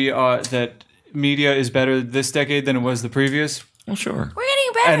think that that media is better this decade than it was the previous. Well, sure. We're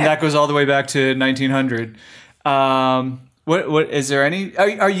getting better. And that goes all the way back to 1900. What is there any?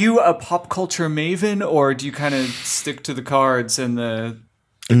 Are you a pop culture maven, or do you kind of stick to the cards and the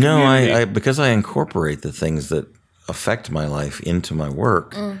No, I because I incorporate the things that affect my life into my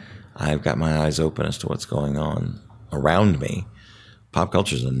work. I've got my eyes open as to what's going on around me. Pop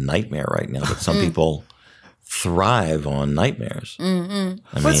culture is a nightmare right now, but some people thrive on nightmares.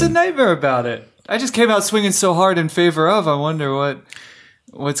 What's a nightmare about it? I just came out swinging so hard in favor of. I wonder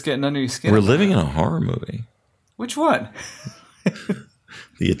what's getting under your skin. We're living in a horror movie. Which one?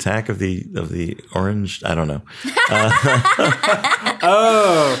 The Attack of the Orange. I don't know.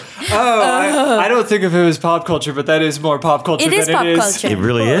 I don't think of it as pop culture, but that is more pop culture than it is. It is pop culture. It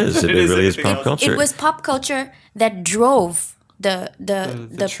really is. It really is pop culture. It was pop culture that drove the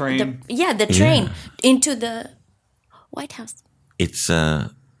train. The train into the White House. It's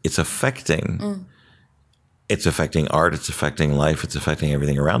affecting. It's affecting art. It's affecting life. It's affecting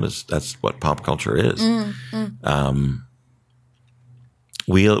everything around us. That's what pop culture is.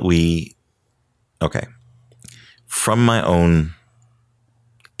 Okay. From my own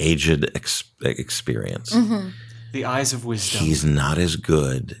aged experience, the eyes of wisdom. He's not as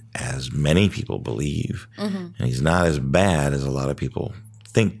good as many people believe, and he's not as bad as a lot of people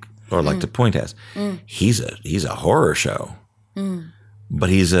think or like to point at. He's a horror show, but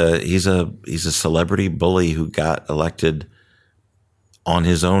he's a celebrity bully who got elected on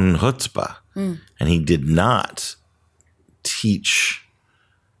his own chutzpah, and he did not teach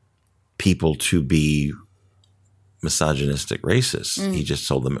people to be misogynistic racists. He just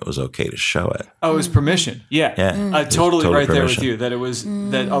told them it was okay to show it. Oh, it was permission. Yeah. Totally total right there permission. with you. That it was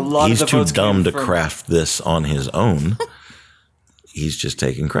that a lot He's of the too votes dumb to came from- craft this on his own. He's just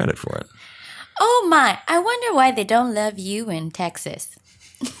taking credit for it. Oh my! I wonder why they don't love you in Texas.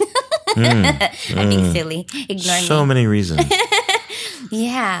 I'm being silly. Ignore me. So many reasons.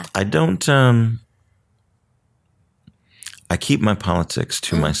 Yeah. I don't. I keep my politics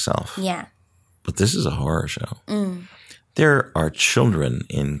to myself. Yeah. But this is a horror show. There are children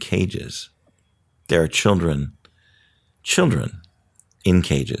in cages. There are children in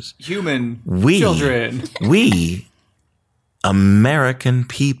cages. human We, children. we, American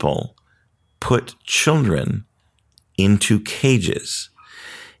people, put children into cages.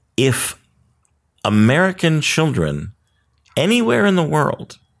 If American children anywhere in the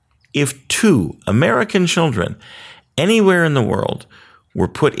world, if 2 American children anywhere in the world were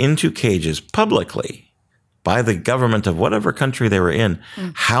put into cages publicly by the government of whatever country they were in,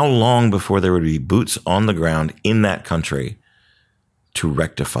 how long before there would be boots on the ground in that country to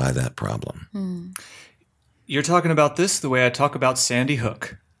rectify that problem? You're talking about this the way I talk about Sandy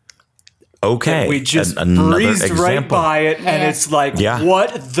Hook. Okay. We just another breezed example. right by it, and it's like, Yeah.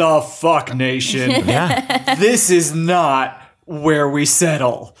 what the fuck, nation? Yeah. This is not where we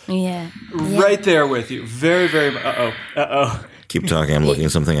settle. Yeah. Right there with you. Very, very. Uh-oh. Keep talking. I'm looking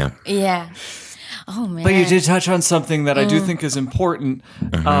something up. Yeah. Oh man. But you did touch on something that I do think is important.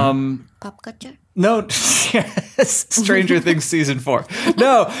 Pop culture. No, yes, Stranger Things season 4.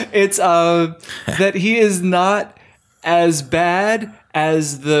 No, it's that he is not as bad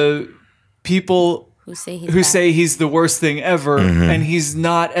as the people Who say who say he's the worst thing ever, and he's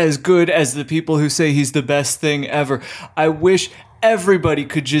not as good as the people who say he's the best thing ever. I wish everybody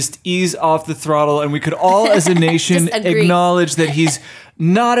could just ease off the throttle, and we could all, as a nation, Just agree. acknowledge that he's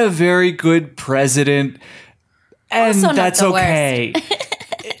not a very good president, and Also not that's the worst. okay.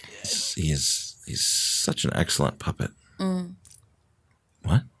 He's such an excellent puppet.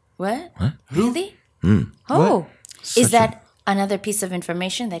 What? What? What? Really? Oh, is that another piece of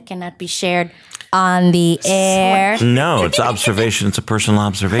information that cannot be shared on the air? No, it's observation. It's a personal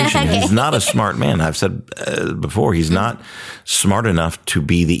observation. He's not a smart man. I've said before, he's not smart enough to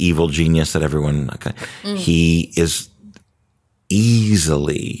be the evil genius that everyone. Okay. He is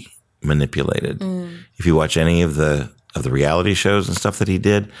easily manipulated. If you watch any of the reality shows and stuff that he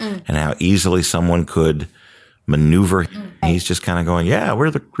did, and how easily someone could maneuver, he's just kind of going, "Yeah, we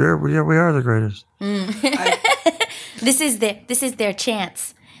are the greatest." This is their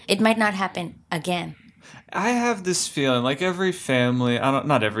chance. It might not happen again. I have this feeling, like every family,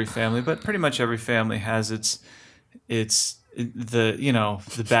 not every family, but pretty much every family has its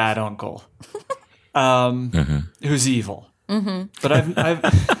the bad uncle, who's evil. But I've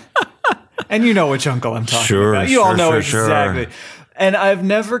and you know which uncle I'm talking about. You all know exactly. And I've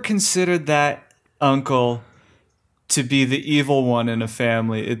never considered that uncle to be the evil one in a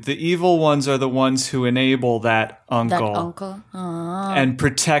family. The evil ones are the ones who enable that uncle. And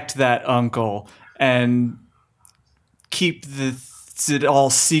protect that uncle and keep it all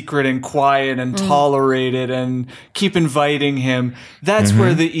secret and quiet and tolerated and keep inviting him. That's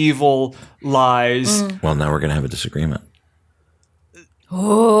where the evil lies. Well, now we're going to have a disagreement.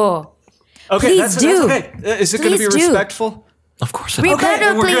 Oh, Okay, Please that's do. okay. Is it going to be Please do. respectful? Of course it is.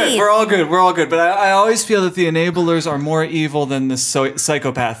 Rebuttal, We're please. good. We're all good. But I always feel that the enablers are more evil than the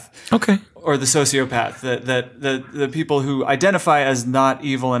psychopath Okay. or the sociopath. That the people who identify as not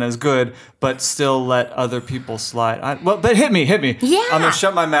evil and as good, but still let other people slide. But hit me. Yeah. I'm gonna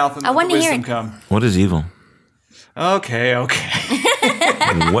shut my mouth and I let the wanna hear wisdom it. come. What is evil? Okay.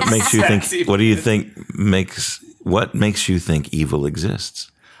 And what makes you think? Sexy. What do you think makes? What makes you think evil exists?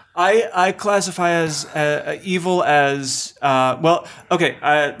 I classify as evil as well. Okay,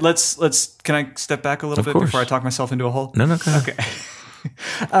 let's. Can I step back a little bit course. before I talk myself into a hole? No, go ahead.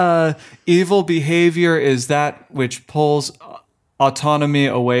 Okay. Evil behavior is that which pulls autonomy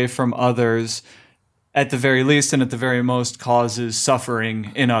away from others, at the very least, and at the very most causes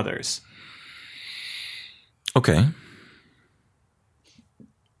suffering in others. Okay.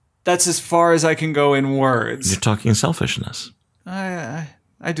 That's as far as I can go in words. You're talking selfishness.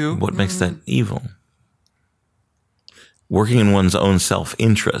 I do. What makes that evil? Working in one's own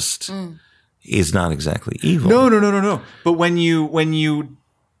self-interest is not exactly evil. No. But when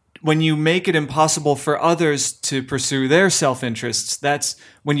you make it impossible for others to pursue their self-interests, that's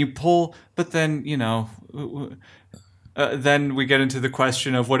when you pull. But then then we get into the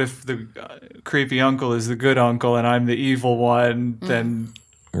question of what if the creepy uncle is the good uncle and I'm the evil one? Then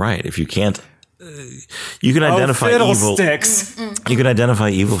Right. If you can't you can identify evil. Fiddlesticks. You can identify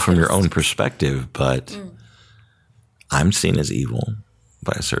evil from your own perspective, but I'm seen as evil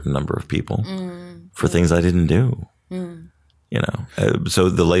by a certain number of people for things I didn't do. You know, so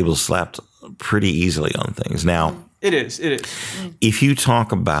the label's slapped pretty easily on things. Now, It is. if you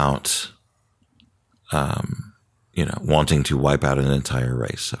talk about, you know, wanting to wipe out an entire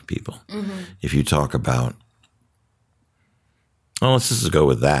race of people, if you talk about, well, let's just go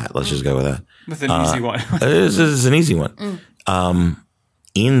with that. Let's just go with that. With an easy one. This is an easy one.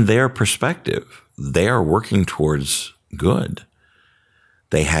 In their perspective, they are working towards good.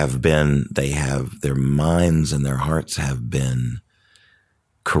 Their minds and their hearts have been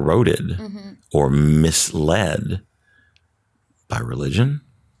corroded or misled by religion,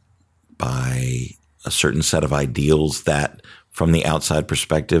 by a certain set of ideals that from the outside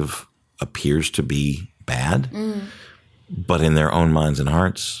perspective appears to be bad, but in their own minds and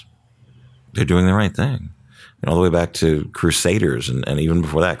hearts, they're doing the right thing. And all the way back to Crusaders and even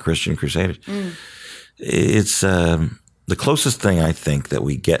before that, Christian Crusaders. It's the closest thing I think that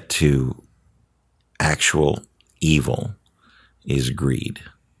we get to actual evil is greed.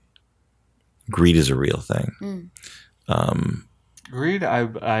 Greed is a real thing. Greed,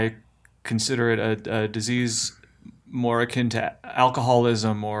 I consider it a disease more akin to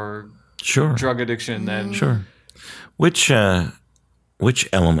alcoholism or drug addiction than... Sure. Which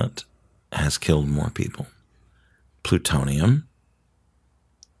element has killed more people? Plutonium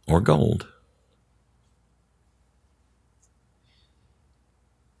or gold?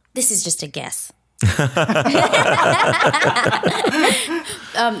 This is just a guess. The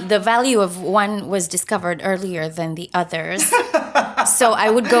value of one was discovered earlier than the others. So I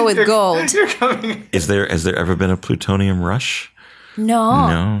would go with gold. Has there ever been a plutonium rush?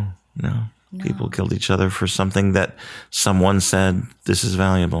 No. No. People killed each other for something that someone said, this is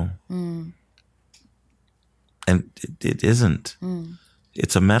valuable. And it isn't.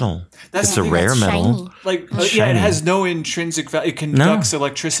 It's a metal. It's a rare metal. Like, it has no intrinsic value. It conducts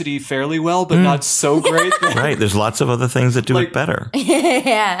electricity fairly well, but not so great. Right. There's lots of other things that do it better.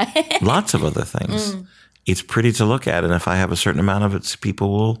 Yeah. Lots of other things. It's pretty to look at. And if I have a certain amount of it,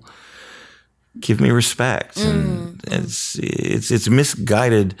 people will give me respect. And it's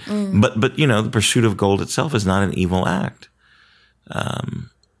misguided. But, you know, the pursuit of gold itself is not an evil act.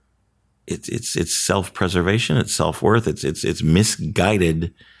 It's self-preservation, it's self-worth, it's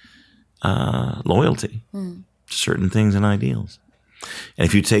misguided loyalty to certain things and ideals. And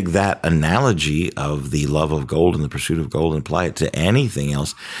if you take that analogy of the love of gold and the pursuit of gold and apply it to anything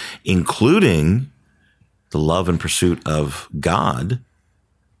else, including the love and pursuit of God,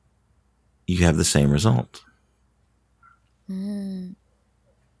 you have the same result.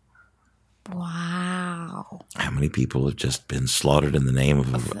 Wow. How many people have just been slaughtered in the name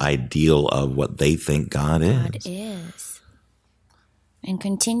of an ideal of what they think God is? God is. And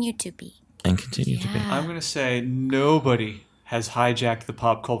continue to be. And continue to be. I'm going to say nobody has hijacked the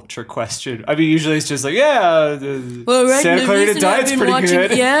pop culture question. I mean, usually it's just like, Santa Clarita Diet's pretty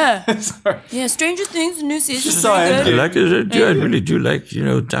good. Yeah. Yeah, Stranger Things, the new season. I really do like,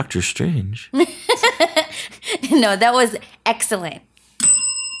 Doctor Strange. No, that was excellent.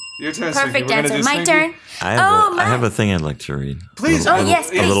 Your turn. Perfect answer. My turn. I have a thing I'd like to read. Please. Yes,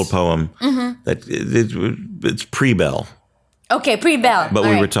 please. A little poem. That it's pre-Bell. Okay, pre-Bell. But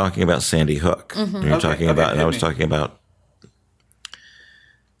we were talking about Sandy Hook. And I was talking about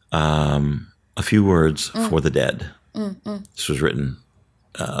a few words for the dead. This was written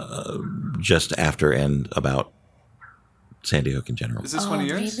just after and about Sandy Hook in general. Is this one of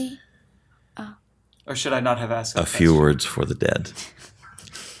yours? Really? Or should I not have asked? A few words for the dead.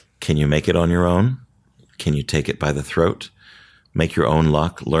 Can you make it on your own? Can you take it by the throat? Make your own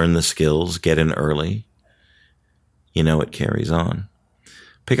luck, learn the skills, get in early. It carries on.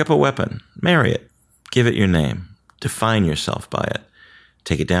 Pick up a weapon, marry it, give it your name, define yourself by it.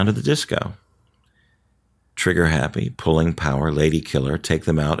 Take it down to the disco. Trigger happy, pulling power, lady killer, take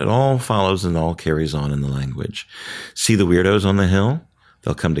them out. It all follows and all carries on in the language. See the weirdos on the hill?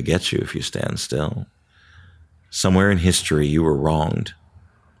 They'll come to get you if you stand still. Somewhere in history you were wronged.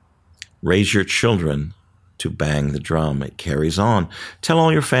 Raise your children to bang the drum. It carries on. Tell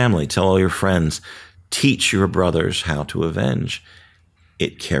all your family, tell all your friends. Teach your brothers how to avenge.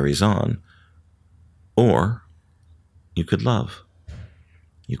 It carries on. Or you could love.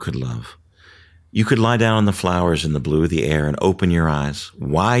 You could love. You could lie down in the flowers in the blue of the air and open your eyes.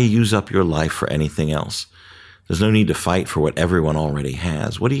 Why use up your life for anything else? There's no need to fight for what everyone already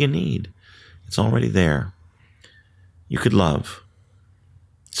has. What do you need? It's already there. You could love.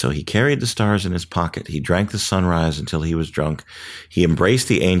 So he carried the stars in his pocket. He drank the sunrise until he was drunk. He embraced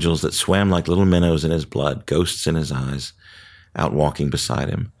the angels that swam like little minnows in his blood, ghosts in his eyes, out walking beside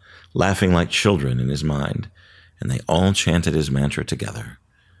him, laughing like children in his mind. And they all chanted his mantra together.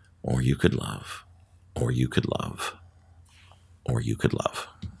 Or you could love, or you could love, or you could love.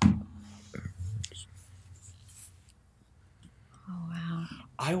 Oh, wow.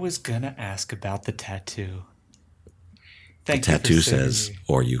 I was going to ask about the tattoo. The tattoo says,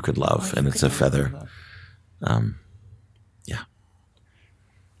 or you could love, and it's a feather. Yeah.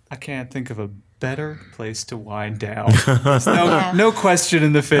 I can't think of a better place to wind down. No question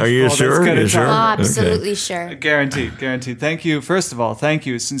in the fifth. Are you sure? Are you sure? Oh, absolutely sure. Guaranteed. Thank you. First of all, thank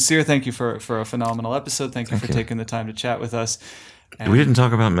you. Sincere thank you for a phenomenal episode. Thank you for taking the time to chat with us. We didn't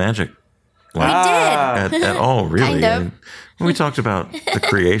talk about magic. We did. At all, really. Kind of. We talked about the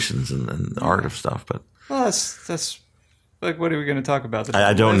creations and the art of stuff, but... Well, that's like, what are we going to talk about?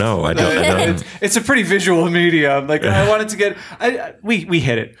 I don't know. I don't. It's a pretty visual medium. Like, I wanted to get... We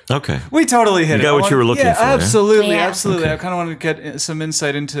hit it. Okay. We totally hit it. You got what you were looking for. Absolutely, Yeah? absolutely. Okay. I kind of wanted to get some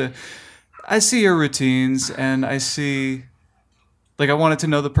insight into... I see your routines, and I see... Like, I wanted to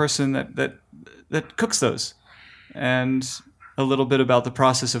know the person that cooks those. And a little bit about the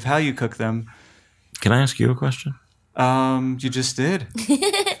process of how you cook them. Can I ask you a question? You just did.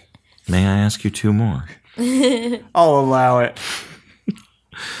 May I ask you two more? I'll allow it.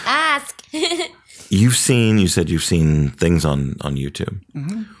 Ask. You said you've seen things on YouTube.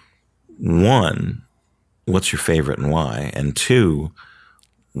 Mm-hmm. One, what's your favorite and why? And two,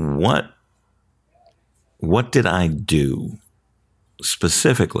 what did I do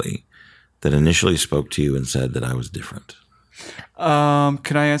specifically that initially spoke to you and said that I was different?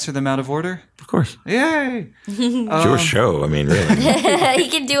 Can I answer them out of order? Of course. Yay! It's your show. I mean, really. You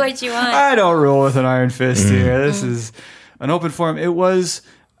can do what you want. I don't rule with an iron fist here. This is an open forum. It was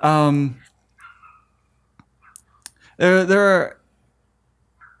there's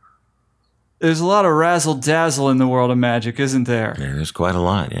a lot of razzle dazzle in the world of magic, isn't there? Yeah, there's quite a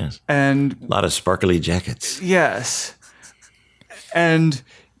lot, yes. And a lot of sparkly jackets. yes, and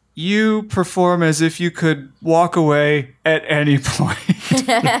you perform as if you could walk away at any point.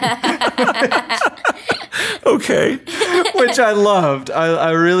 Okay. Which I loved.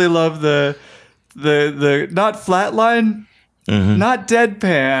 I really love the not flatline, not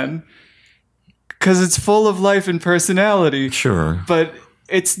deadpan, because it's full of life and personality. Sure. But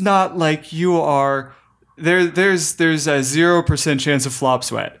it's not like you are there's a 0% chance of flop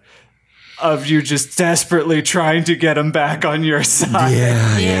sweat of you just desperately trying to get them back on your side.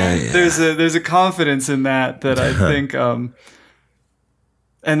 Yeah. There's a confidence in that I think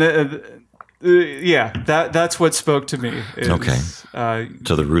that's what spoke to me. Okay.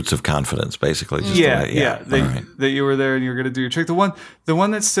 So the roots of confidence, basically. Just that you were there and you were going to do your trick. The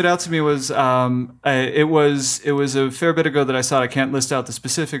one that stood out to me was it was a fair bit ago that I saw it. I can't list out the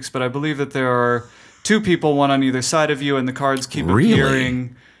specifics, but I believe that there are two people, one on either side of you, and the cards keep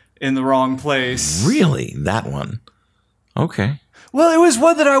appearing in the wrong place. Really? That one? Okay. Well, it was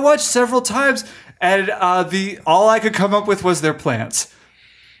one that I watched several times, and all I could come up with was their plants.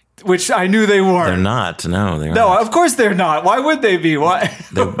 Which I knew they weren't. They're not. No, they aren't. No, of course they're not. Why would they be? Why?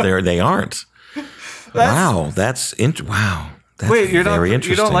 They aren't. Wow, that's wow. That's wait, you're very not.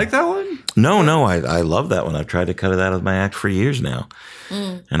 Interesting. You don't like that one? No, I love that one. I've tried to cut it out of my act for years now,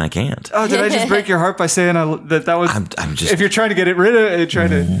 and I can't. Oh, did I just break your heart by saying that was? I'm just. If you're trying to get it rid of it,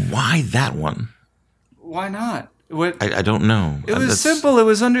 Why that one? Why not? What? I don't know. It was simple. It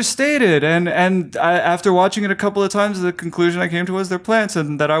was understated, and after watching it a couple of times, the conclusion I came to was they're plants,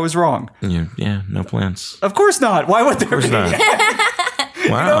 and that I was wrong. Yeah, no plants. Of course not. Why would there be? Not.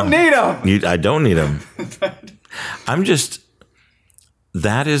 Wow. You don't need them. I don't need them. I'm just.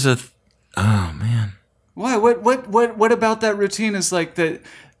 That is a. Oh man. Why? What about that routine is like that?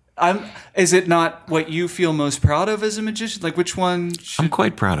 Is it not what you feel most proud of as a magician? Like which one? I'm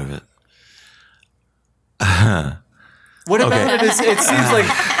quite proud of it. What about it? It seems like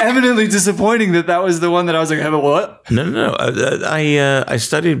eminently disappointing that was the one that I was like, what? No. I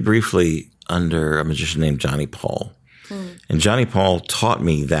studied briefly under a magician named Johnny Paul. And Johnny Paul taught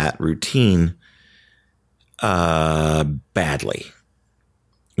me that routine badly.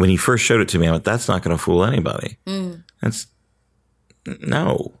 When he first showed it to me, I went, that's not going to fool anybody.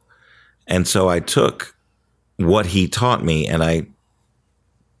 No. And so I took what he taught me and I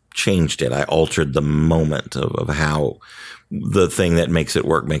changed it. I altered the moment of how the thing that makes it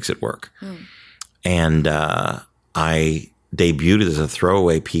work. And I debuted it as a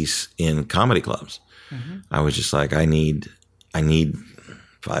throwaway piece in comedy clubs. Mm-hmm. I was just like, I need 5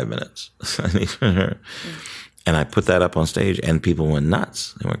 minutes. And I put that up on stage, and people went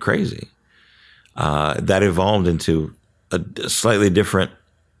nuts. They went crazy. That evolved into a slightly different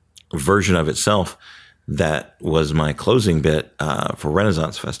version of itself. That was my closing bit for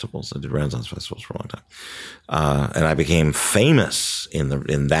Renaissance festivals. I did Renaissance festivals for a long time, and I became famous in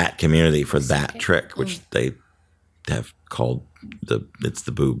that community for that trick, which they have called it's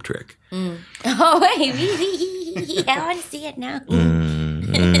the boob trick. Oh wait, really? I want to see it now.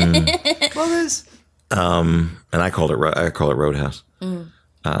 Well, there's and I call it Roadhouse.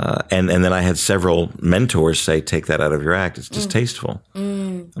 And then I had several mentors say, "Take that out of your act. It's distasteful."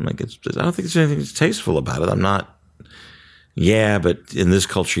 I'm like, I don't think there's anything distasteful about it. I'm not. Yeah, but in this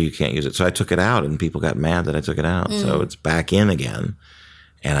culture, you can't use it. So I took it out, and people got mad that I took it out. So it's back in again,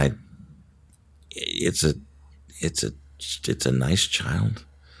 and it's a nice child.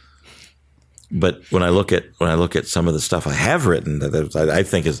 But when I look at some of the stuff I have written that I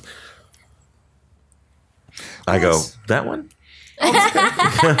think is, I go, that one.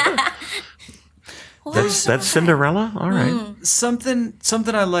 That's Cinderella. All right. Something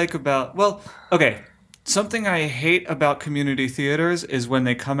I like about something I hate about community theaters is when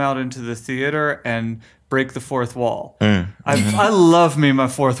they come out into the theater and break the fourth wall. I love me my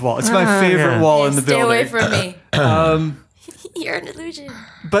fourth wall. It's my favorite wall in the building. Stay away from me. You're an illusion.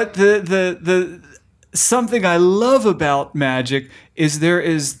 But the something I love about magic is there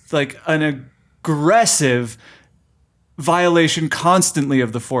is like an aggressive violation constantly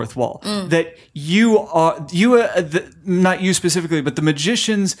of the fourth wall. That not you specifically, but the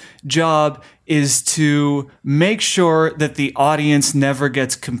magician's job is to make sure that the audience never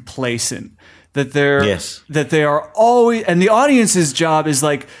gets complacent. That they are always, and the audience's job is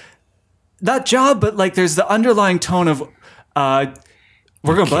like, not job, but like there's the underlying tone of,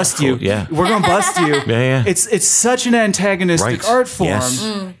 we're gonna bust you. Yeah. We're gonna bust you. Yeah. It's such an antagonistic art form. Yes.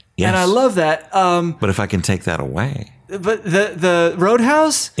 Yes. And I love that. But if I can take that away. But the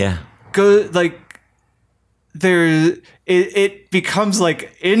Roadhouse, go like it becomes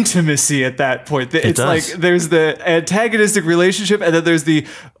like intimacy at that point. It's like there's the antagonistic relationship, and then there's the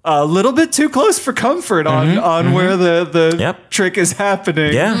little bit too close for comfort on where the trick is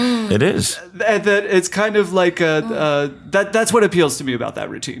happening. Yeah, it is. And that it's kind of like that's what appeals to me about that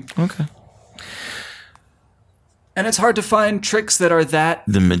routine. Okay. And it's hard to find tricks that are that.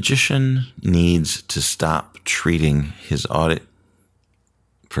 The magician needs to stop treating his audit.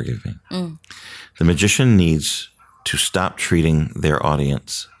 Forgive me. The magician needs to stop treating their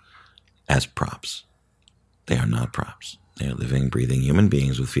audience as props. They are not props. They are living, breathing human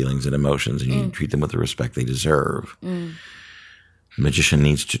beings with feelings and emotions, and you treat them with the respect they deserve. The magician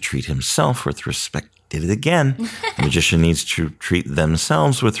needs to treat himself with respect. Did it again. The magician needs to treat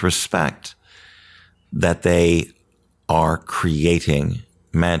themselves with respect that they are creating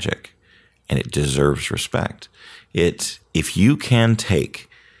magic, and it deserves respect. If you can take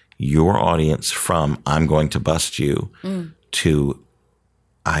your audience from "I'm going to bust you" to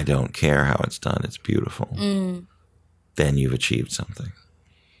 "I don't care how it's done, it's beautiful," then you've achieved something.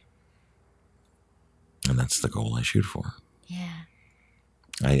 And that's the goal I shoot for. Yeah.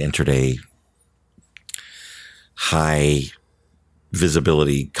 I entered a high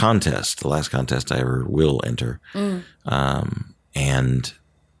visibility contest, the last contest I ever will enter, and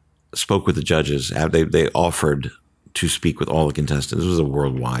spoke with the judges. They offered to speak with all the contestants. This was a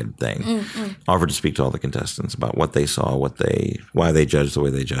worldwide thing. Offered to speak to all the contestants about what they saw, why they judged the way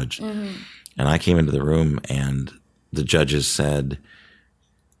they judged. And I came into the room, and the judges said,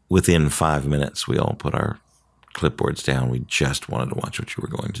 within 5 minutes, we all put our clipboards down. We just wanted to watch what you were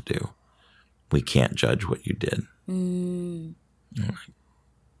going to do. We can't judge what you did.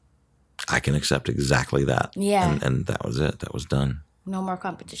 I can accept exactly that. Yeah. And that was it. That was done. No more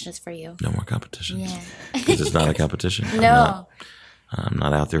competitions for you. No more competitions. Yeah. Because it's not a competition. No. I'm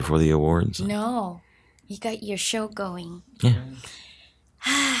not out there for the awards. No. You got your show going. Yeah.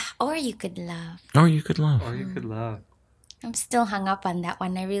 Or you could love. Or you could love. Or you could love. I'm still hung up on that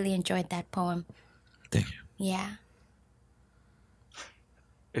one. I really enjoyed that poem. Thank you. Yeah.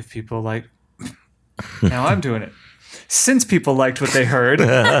 If people like... Now I'm doing it. Since people liked what they heard,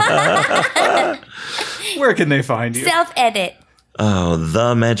 where can they find you? Self-edit. Oh,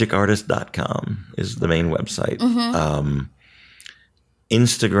 themagicartist.com is the main website.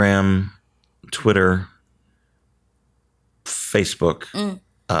 Instagram, Twitter, Facebook.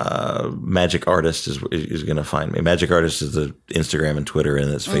 Magic Artist is going to find me. Magic Artist is the Instagram and Twitter, and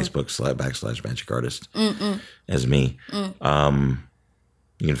it's Facebook / Magic Artist as me.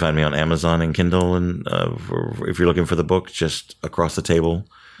 You can find me on Amazon and Kindle, and if you're looking for the book, just Across the Table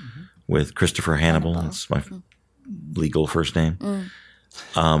with Christopher Hannibal. That's my legal first name.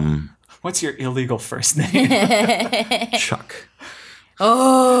 What's your illegal first name? Chuck.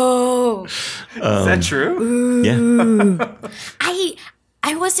 Oh, Is that true? Yeah.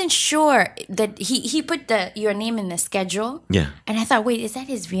 I wasn't sure that he put your name in the schedule. Yeah. And I thought, wait, is that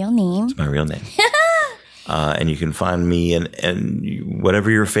his real name? My real name. And you can find me and whatever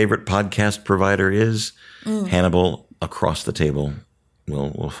your favorite podcast provider is, Hannibal across the table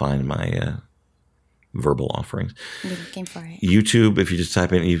will find my verbal offerings. Looking for it. YouTube, if you just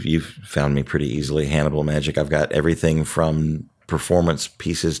type in, you've found me pretty easily. Hannibal Magic. I've got everything from performance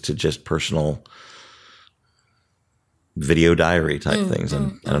pieces to just personal video diary type things.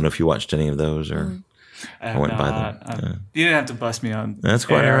 And I don't know if you watched any of those or I went by them. You didn't have to bust me on. That's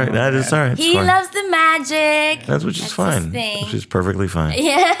quite all right. That is all right. He loves the magic. That's which is fine. Which is perfectly fine.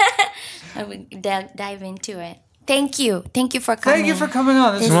 Yeah. I would dive into it. Thank you. Thank you for coming. Thank you for coming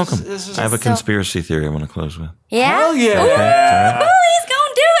on. You're welcome. I have a conspiracy theory I want to close with. Yeah? Hell yeah. Ooh, he's going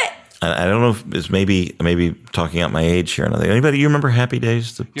to do it. I don't know if it's maybe talking out my age here. Anybody, you remember Happy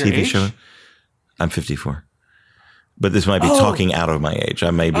Days, the Your TV age? show? I'm 54. But this might be talking out of my age.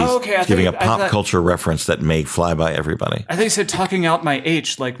 I may be giving a pop culture reference that may fly by everybody. I think you said talking out my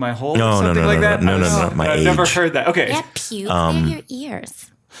age, like my whole No, or something no, like no, that. no, my I've age. never heard that. Okay. Yeah, pubes. They're your ears.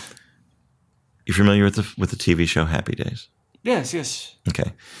 You familiar with the TV show Happy Days? Yes.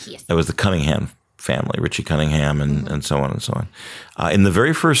 Okay. Yes. That was the Cunningham family, Richie Cunningham and so on and so on. In the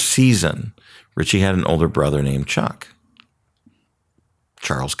very first season, Richie had an older brother named Chuck,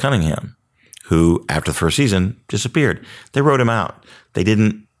 Charles Cunningham, who after the first season disappeared. They wrote him out. They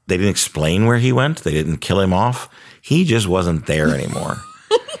didn't explain where he went. They didn't kill him off. He just wasn't there anymore.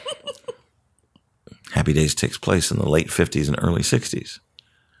 Happy Days takes place in the late 50s and early 60s.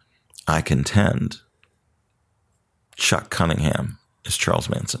 I contend Chuck Cunningham is Charles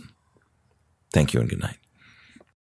Manson. Thank you and good night.